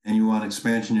and you want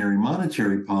expansionary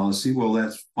monetary policy, well,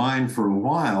 that's fine for a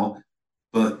while,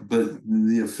 but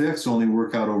the effects only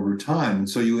work out over time. And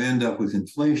so you end up with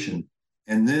inflation.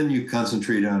 And then you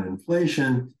concentrate on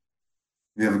inflation.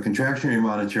 We have a contractionary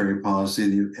monetary policy,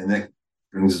 and that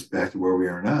brings us back to where we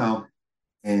are now.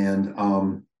 And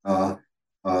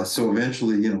so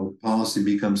eventually, policy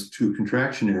becomes too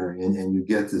contractionary, and you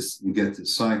get this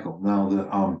cycle.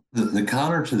 Now, the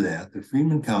counter to that, the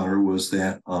Friedman counter, was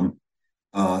that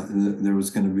there was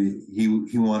going to be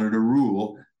he wanted a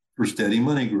rule for steady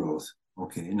money growth.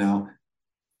 Okay, now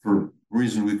for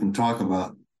reasons we can talk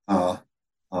about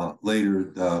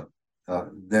later,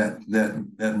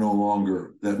 that no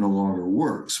longer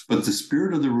works. But the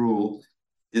spirit of the rule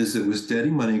is that with steady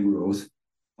money growth,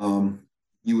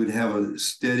 you would have a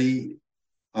steady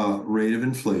rate of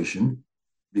inflation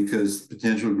because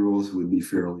potential growth would be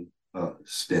fairly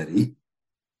steady,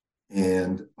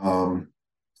 and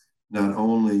not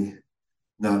only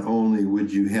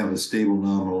would you have a stable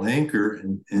nominal anchor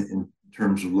in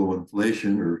terms of low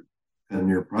inflation or kind of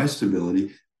near price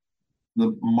stability,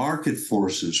 the market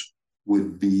forces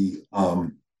would be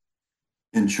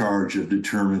in charge of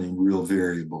determining real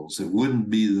variables. It wouldn't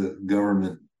be the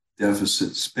government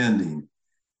deficit spending.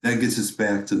 That gets us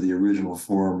back to the original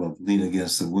form of Lean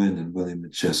Against the Wind and William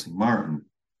McChesney Martin.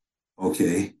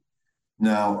 Okay,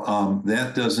 now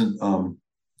that doesn't.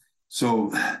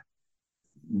 So,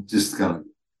 just kind of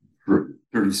for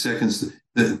 30 seconds,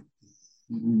 the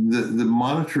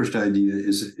monetarist idea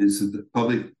is that the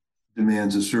public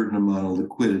demands a certain amount of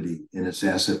liquidity in its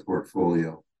asset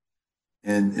portfolio,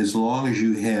 and as long as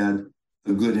you had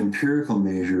a good empirical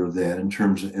measure of that in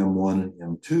terms of M1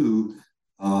 and M2,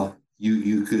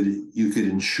 you could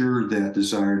ensure that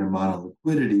desired amount of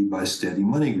liquidity by steady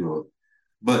money growth.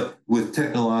 But with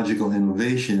technological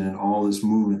innovation and all this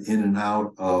movement in and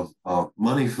out of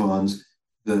money funds,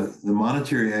 the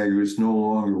monetary aggregates no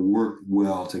longer work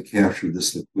well to capture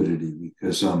this liquidity,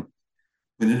 because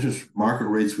when interest market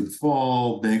rates would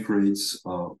fall, bank rates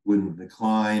wouldn't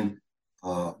decline,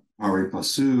 pari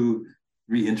passu,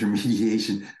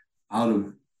 reintermediation out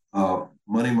of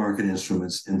money market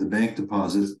instruments into bank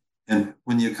deposits. And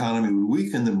when the economy would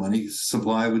weaken, the money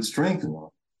supply would strengthen.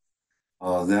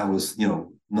 That was,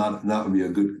 not would be a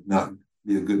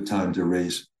good time to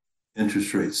raise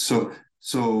interest rates. So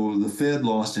the Fed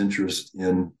lost interest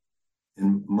in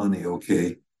money.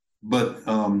 Okay, but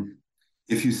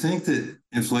if you think that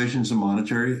inflation is a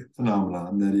monetary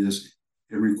phenomenon, that is,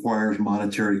 it requires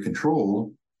monetary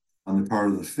control on the part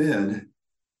of the Fed,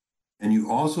 and you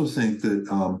also think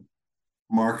that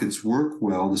markets work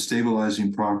well, the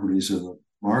stabilizing properties of the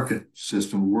market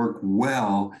system work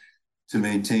well to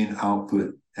maintain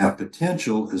output at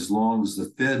potential, as long as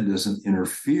the Fed doesn't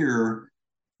interfere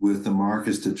with the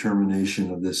market's determination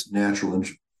of this natural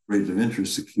rate of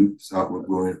interest that keeps outward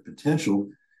growing at potential,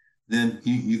 then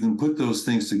you can put those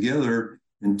things together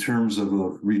in terms of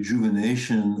a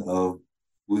rejuvenation of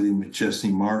William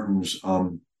McChesney Martin's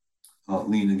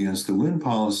Lean Against the Wind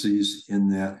policies, in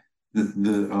that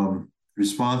the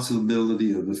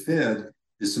responsibility of the Fed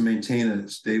is to maintain a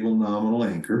stable nominal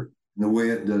anchor. And the way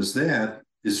it does that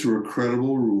is through a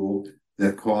credible rule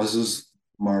that causes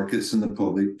markets and the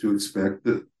public to expect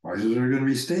that prices are going to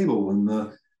be stable. And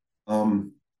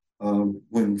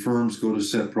when firms go to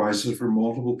set prices for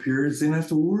multiple periods, they don't have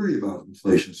to worry about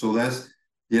inflation. So that's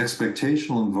the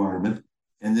expectational environment.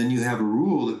 And then you have a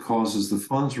rule that causes the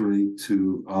funds rate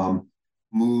to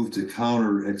move to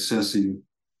counter excessive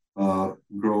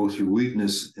growth or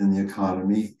weakness in the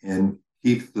economy and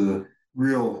keep the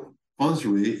real funds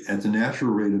rate at the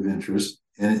natural rate of interest.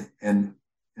 And then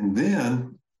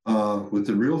with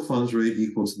the real funds rate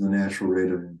equal to the natural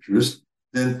rate of interest,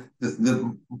 then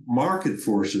the market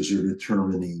forces are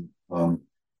determining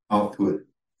output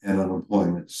and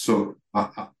unemployment. So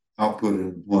output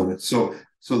and employment. So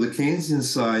the Keynesian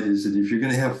side is that if you're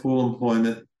going to have full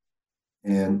employment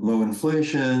and low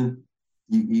inflation,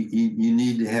 you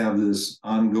need to have this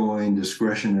ongoing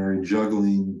discretionary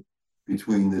juggling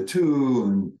between the two,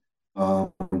 and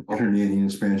alternating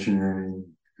expansionary and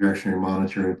contractionary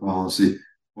monetary policy.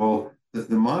 Well,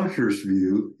 the monetarist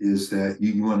view is that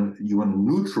you want a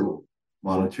neutral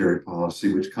monetary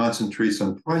policy, which concentrates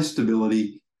on price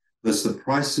stability, lets the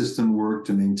price system work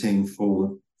to maintain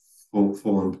full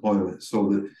employment, so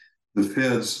that the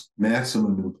Fed's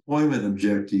maximum employment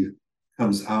objective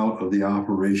comes out of the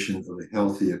operation of a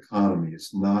healthy economy.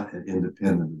 It's not an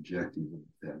independent objective of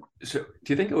the Fed. So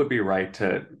do you think it would be right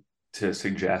to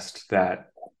suggest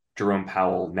that Jerome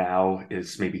Powell now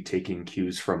is maybe taking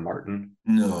cues from Martin?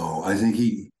 No, I think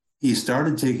he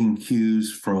started taking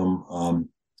cues from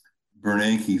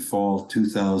Bernanke fall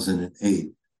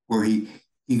 2008, where he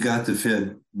got the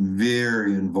Fed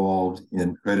very involved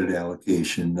in credit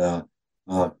allocation,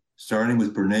 starting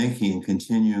with Bernanke and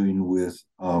continuing with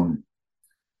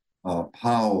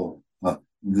Powell.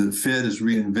 The Fed has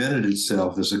reinvented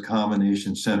itself as a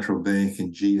combination central bank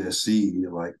and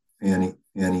GSE, like Fannie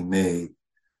Mae.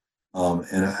 And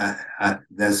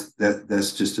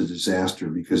that's just a disaster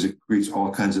because it creates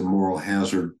all kinds of moral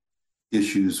hazard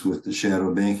issues with the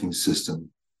shadow banking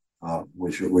system,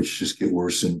 which just get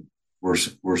worse and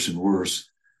worse.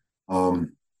 And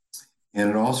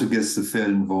it also gets the Fed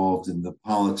involved in the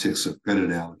politics of credit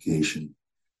allocation,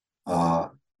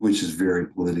 which is very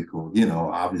political.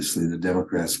 Obviously the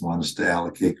Democrats want us to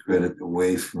allocate credit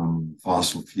away from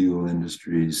fossil fuel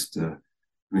industries to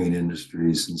green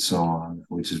industries and so on,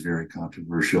 which is very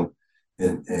controversial.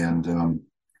 And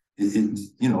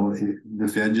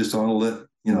the Fed just ought to let,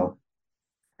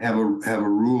 have a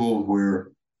rule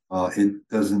where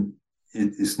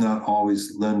it's not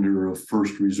always lender of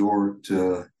first resort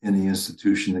to any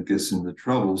institution that gets into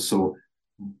trouble. So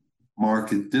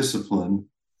market disciplines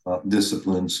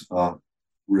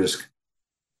risk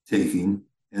taking,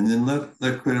 and then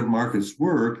let credit markets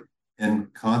work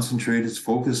and concentrate its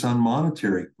focus on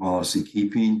monetary policy,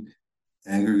 keeping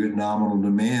aggregate nominal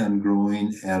demand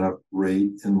growing at a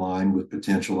rate in line with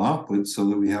potential output so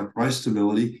that we have price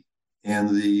stability. And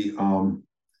the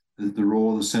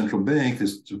role of the central bank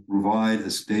is to provide a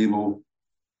stable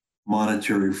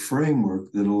monetary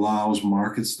framework that allows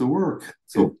markets to work.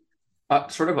 So,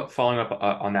 sort of following up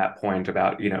on that point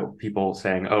about, people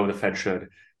saying, oh, the Fed should,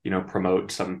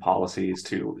 promote some policies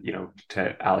to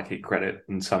allocate credit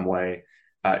in some way.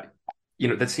 That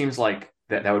seems like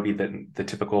that would be the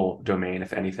typical domain,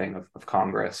 if anything, of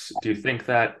Congress. Do you think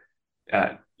that,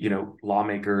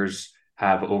 lawmakers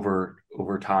have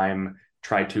over time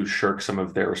tried to shirk some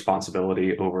of their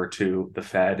responsibility over to the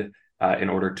Fed in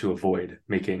order to avoid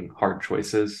making hard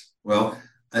choices? Well,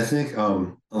 I think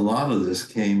a lot of this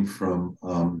came from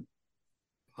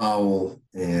Powell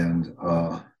and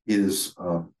his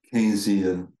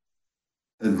Keynesian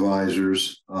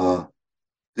advisors.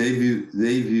 They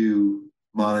view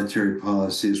monetary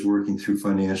policy as working through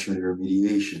financial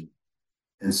intermediation.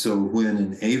 And so when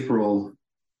in April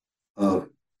of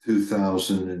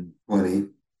 2020,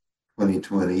 when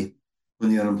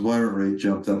the unemployment rate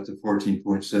jumped up to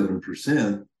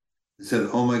 14.7%, they said,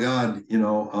 oh my God,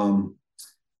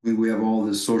 we have all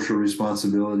this social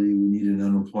responsibility. We need an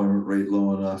unemployment rate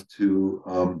low enough to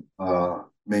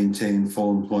maintain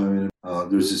full employment.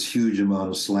 There's this huge amount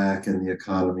of slack in the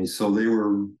economy. So they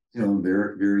were,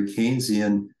 very, very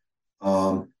Keynesian.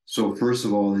 So first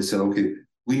of all, they said, okay,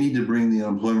 we need to bring the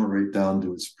unemployment rate down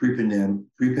to its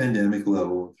pre-pandemic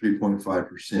level of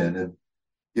 3.5%. And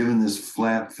given this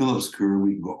flat Phillips curve,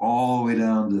 we can go all the way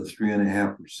down to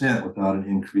 3.5% without an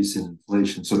increase in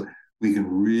inflation. So we can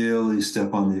really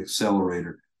step on the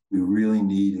accelerator. We really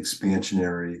need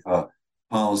expansionary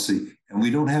policy. And we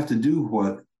don't have to do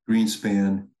what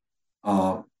Greenspan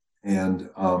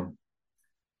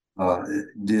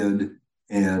did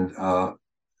and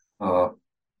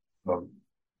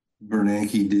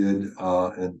Bernanke did,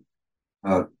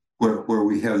 where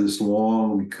we have this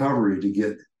long recovery to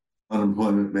get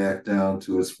unemployment back down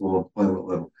to its full employment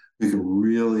level. We can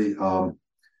really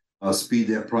speed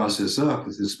that process up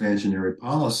with expansionary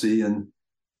policy. And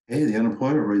hey, the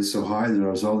unemployment rate is so high that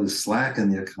there's all this slack in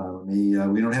the economy.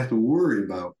 We don't have to worry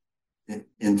about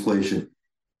inflation.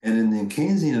 And in the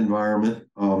Keynesian environment,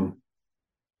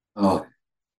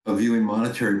 viewing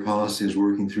monetary policy as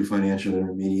working through financial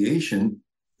intermediation,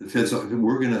 the Fed's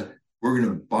we're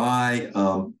gonna buy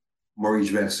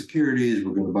mortgage-backed securities.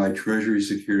 We're going to buy treasury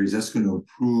securities. That's going to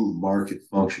improve market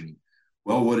functioning.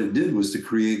 Well, what it did was to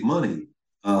create money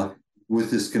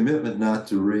with this commitment not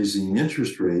to raising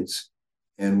interest rates,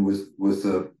 and with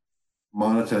the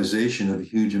monetization of a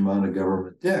huge amount of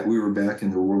government debt. We were back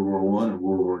in the World War I and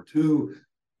World War II.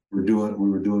 We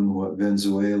were doing what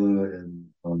Venezuela and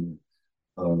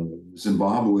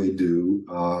Zimbabwe do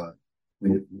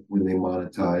when they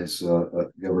monetize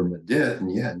government debt.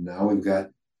 And now we've got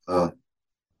high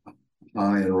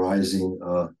and rising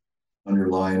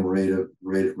underlying rate of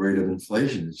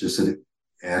inflation. It's just that it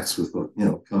acts with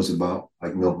comes about,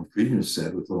 like Milton Friedman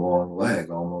said, with a long lag,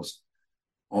 almost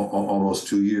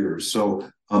 2 years. So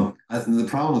the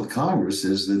problem with Congress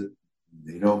is that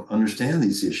they don't understand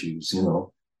these issues,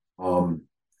 and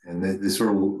they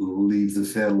sort of leave the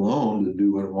Fed alone to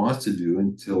do what it wants to do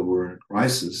until we're in a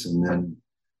crisis, and then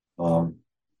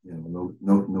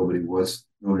nobody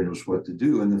knows what to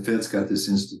do, and the Fed's got this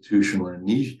institutional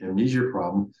amnesia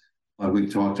problem, like we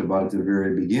talked about at the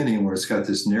very beginning, where it's got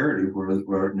this narrative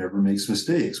where it never makes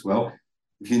mistakes. Well,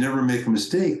 if you never make a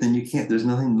mistake, then you can't. There's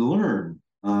nothing to learn.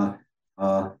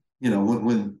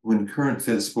 When current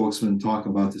Fed spokesmen talk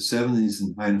about the '70s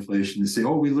and high inflation, they say,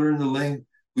 "Oh, we learned the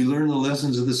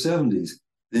lessons of the '70s."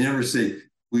 They never say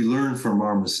we learned from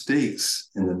our mistakes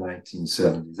in the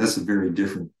 1970s. That's a very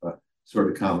different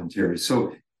sort of commentary.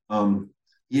 So,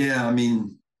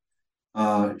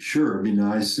 sure, it'd be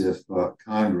nice if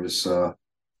Congress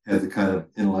had the kind of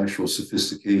intellectual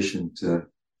sophistication to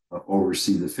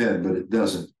oversee the Fed, but it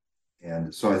doesn't.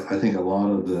 And so I think a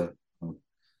lot of the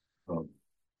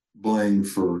blame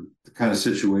for the kind of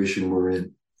situation we're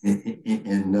in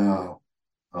now,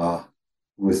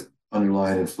 with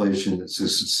underlying inflation that's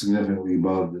significantly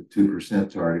above the 2%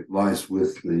 target, lies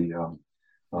with the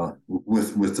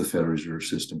Federal Reserve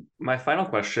System. My final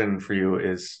question for you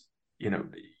is,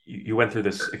 you went through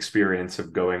this experience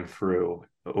of going through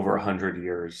over 100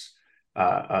 years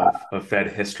of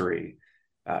Fed history.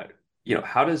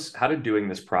 How did doing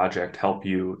this project help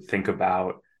you think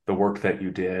about the work that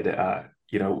you did?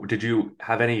 Did you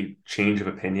have any change of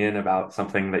opinion about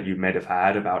something that you might have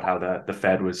had about how the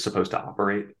Fed was supposed to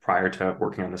operate prior to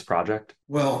working on this project?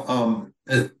 Well,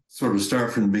 sort of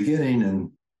start from the beginning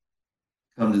and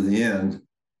come to the end.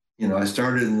 I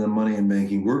started in the money and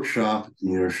banking workshop at the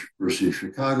University of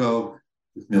Chicago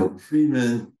with Milton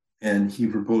Friedman, and he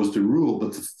proposed a rule,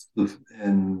 but the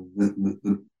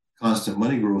constant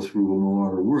money growth rule no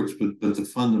longer works. But the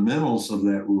fundamentals of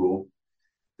that rule,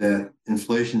 that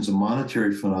inflation is a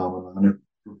monetary phenomenon,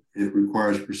 it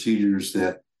requires procedures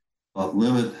that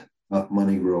limit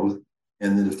money growth,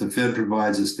 and that if the Fed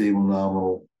provides a stable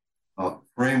nominal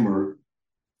framework,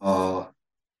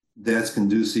 that's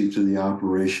conducive to the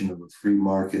operation of a free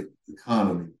market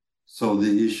economy. So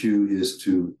the issue is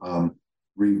to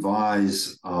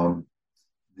revise the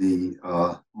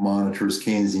monetarist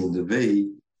Keynesian debate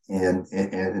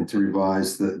and to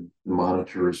revise the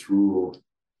monetarist rule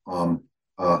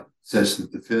such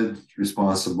that the Fed is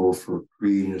responsible for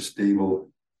creating a stable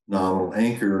nominal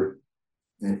anchor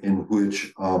in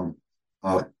which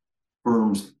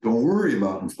firms don't worry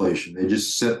about inflation. They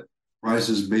just set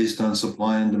prices based on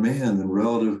supply and demand and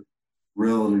relative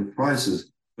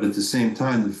prices. But at the same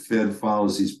time, the Fed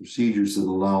follows these procedures that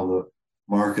allow the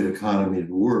market economy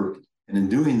to work. And in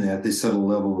doing that, they set a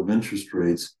level of interest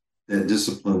rates that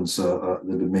disciplines the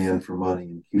demand for money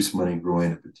and keeps money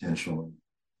growing at potential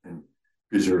and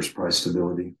preserves price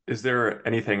stability. Is there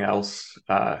anything else,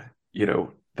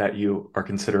 that you are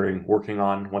considering working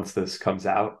on once this comes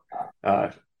out?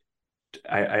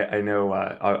 I know,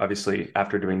 obviously,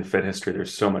 after doing the Fed history,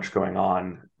 there's so much going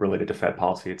on related to Fed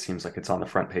policy. It seems like it's on the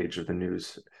front page of the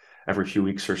news every few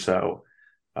weeks or so.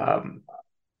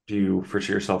 Do you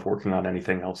foresee yourself working on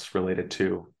anything else related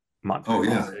to monetary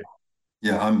policy?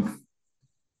 Yeah.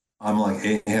 I'm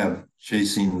like Ahab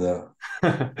chasing the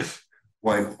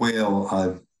white whale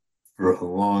for a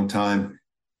long time.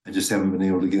 I just haven't been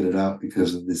able to get it out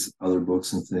because of these other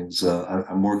books and things.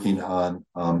 I'm working on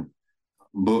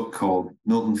book called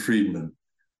Milton Friedman,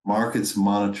 Markets,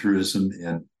 Monetarism,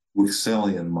 and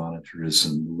Wicksellian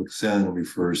Monetarism. Wicksellian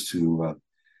refers to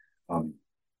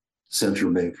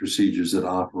central bank procedures that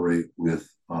operate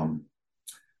with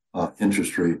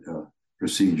interest rate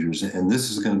procedures. And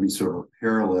this is going to be sort of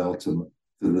parallel to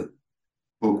the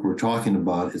book we're talking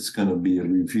about. It's going to be a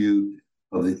review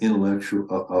of the intellectual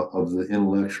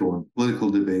and political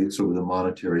debates over the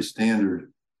monetary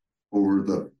standard over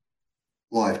the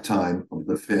lifetime of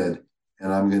the Fed.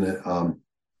 And I'm going to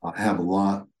have a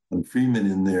lot on Friedman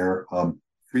in there.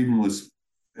 Friedman was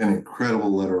an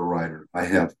incredible letter writer. I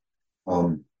have,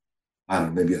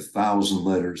 maybe 1,000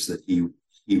 letters that he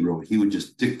wrote. He would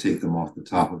just dictate them off the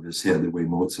top of his head the way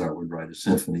Mozart would write a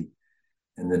symphony,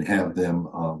 and then have them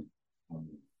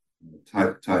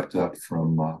typed up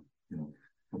from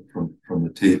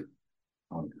the tape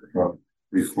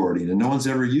recording. And no one's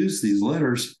ever used these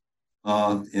letters.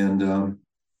 I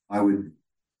would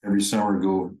every summer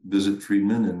go visit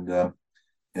Friedman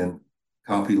and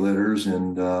copy letters.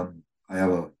 And no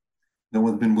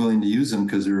one's been willing to use them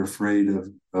because they're afraid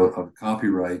of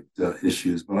copyright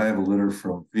issues. But I have a letter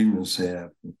from Friedman saying I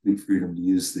have complete freedom to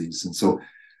use these. And so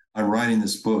I'm writing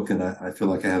this book, and I feel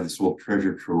like I have this whole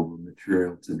treasure trove of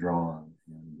material to draw on.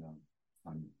 And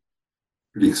I'm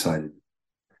pretty excited.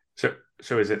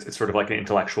 So it's sort of like an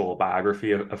intellectual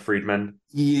biography of Friedman?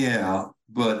 Yeah,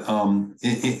 but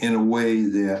in a way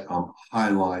that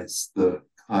highlights the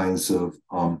kinds of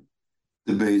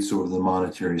debates over the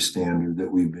monetary standard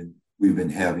that we've been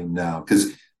having now.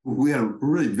 Because we had a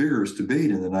really vigorous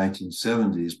debate in the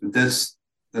 1970s, but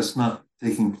that's not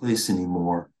taking place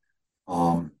anymore.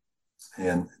 And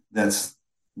that's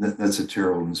a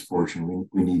terrible misfortune.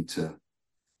 We need to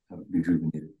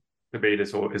rejuvenate it. Debate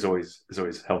is always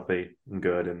healthy and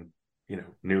good, and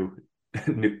new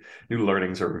new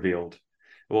learnings are revealed.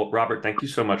 Well, Robert, thank you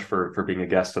so much for being a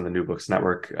guest on the New Books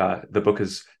Network. The book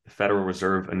is The Federal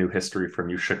Reserve: A New History from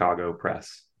UChicago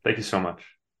Press. Thank you so much.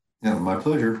 Yeah, my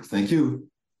pleasure. Thank you.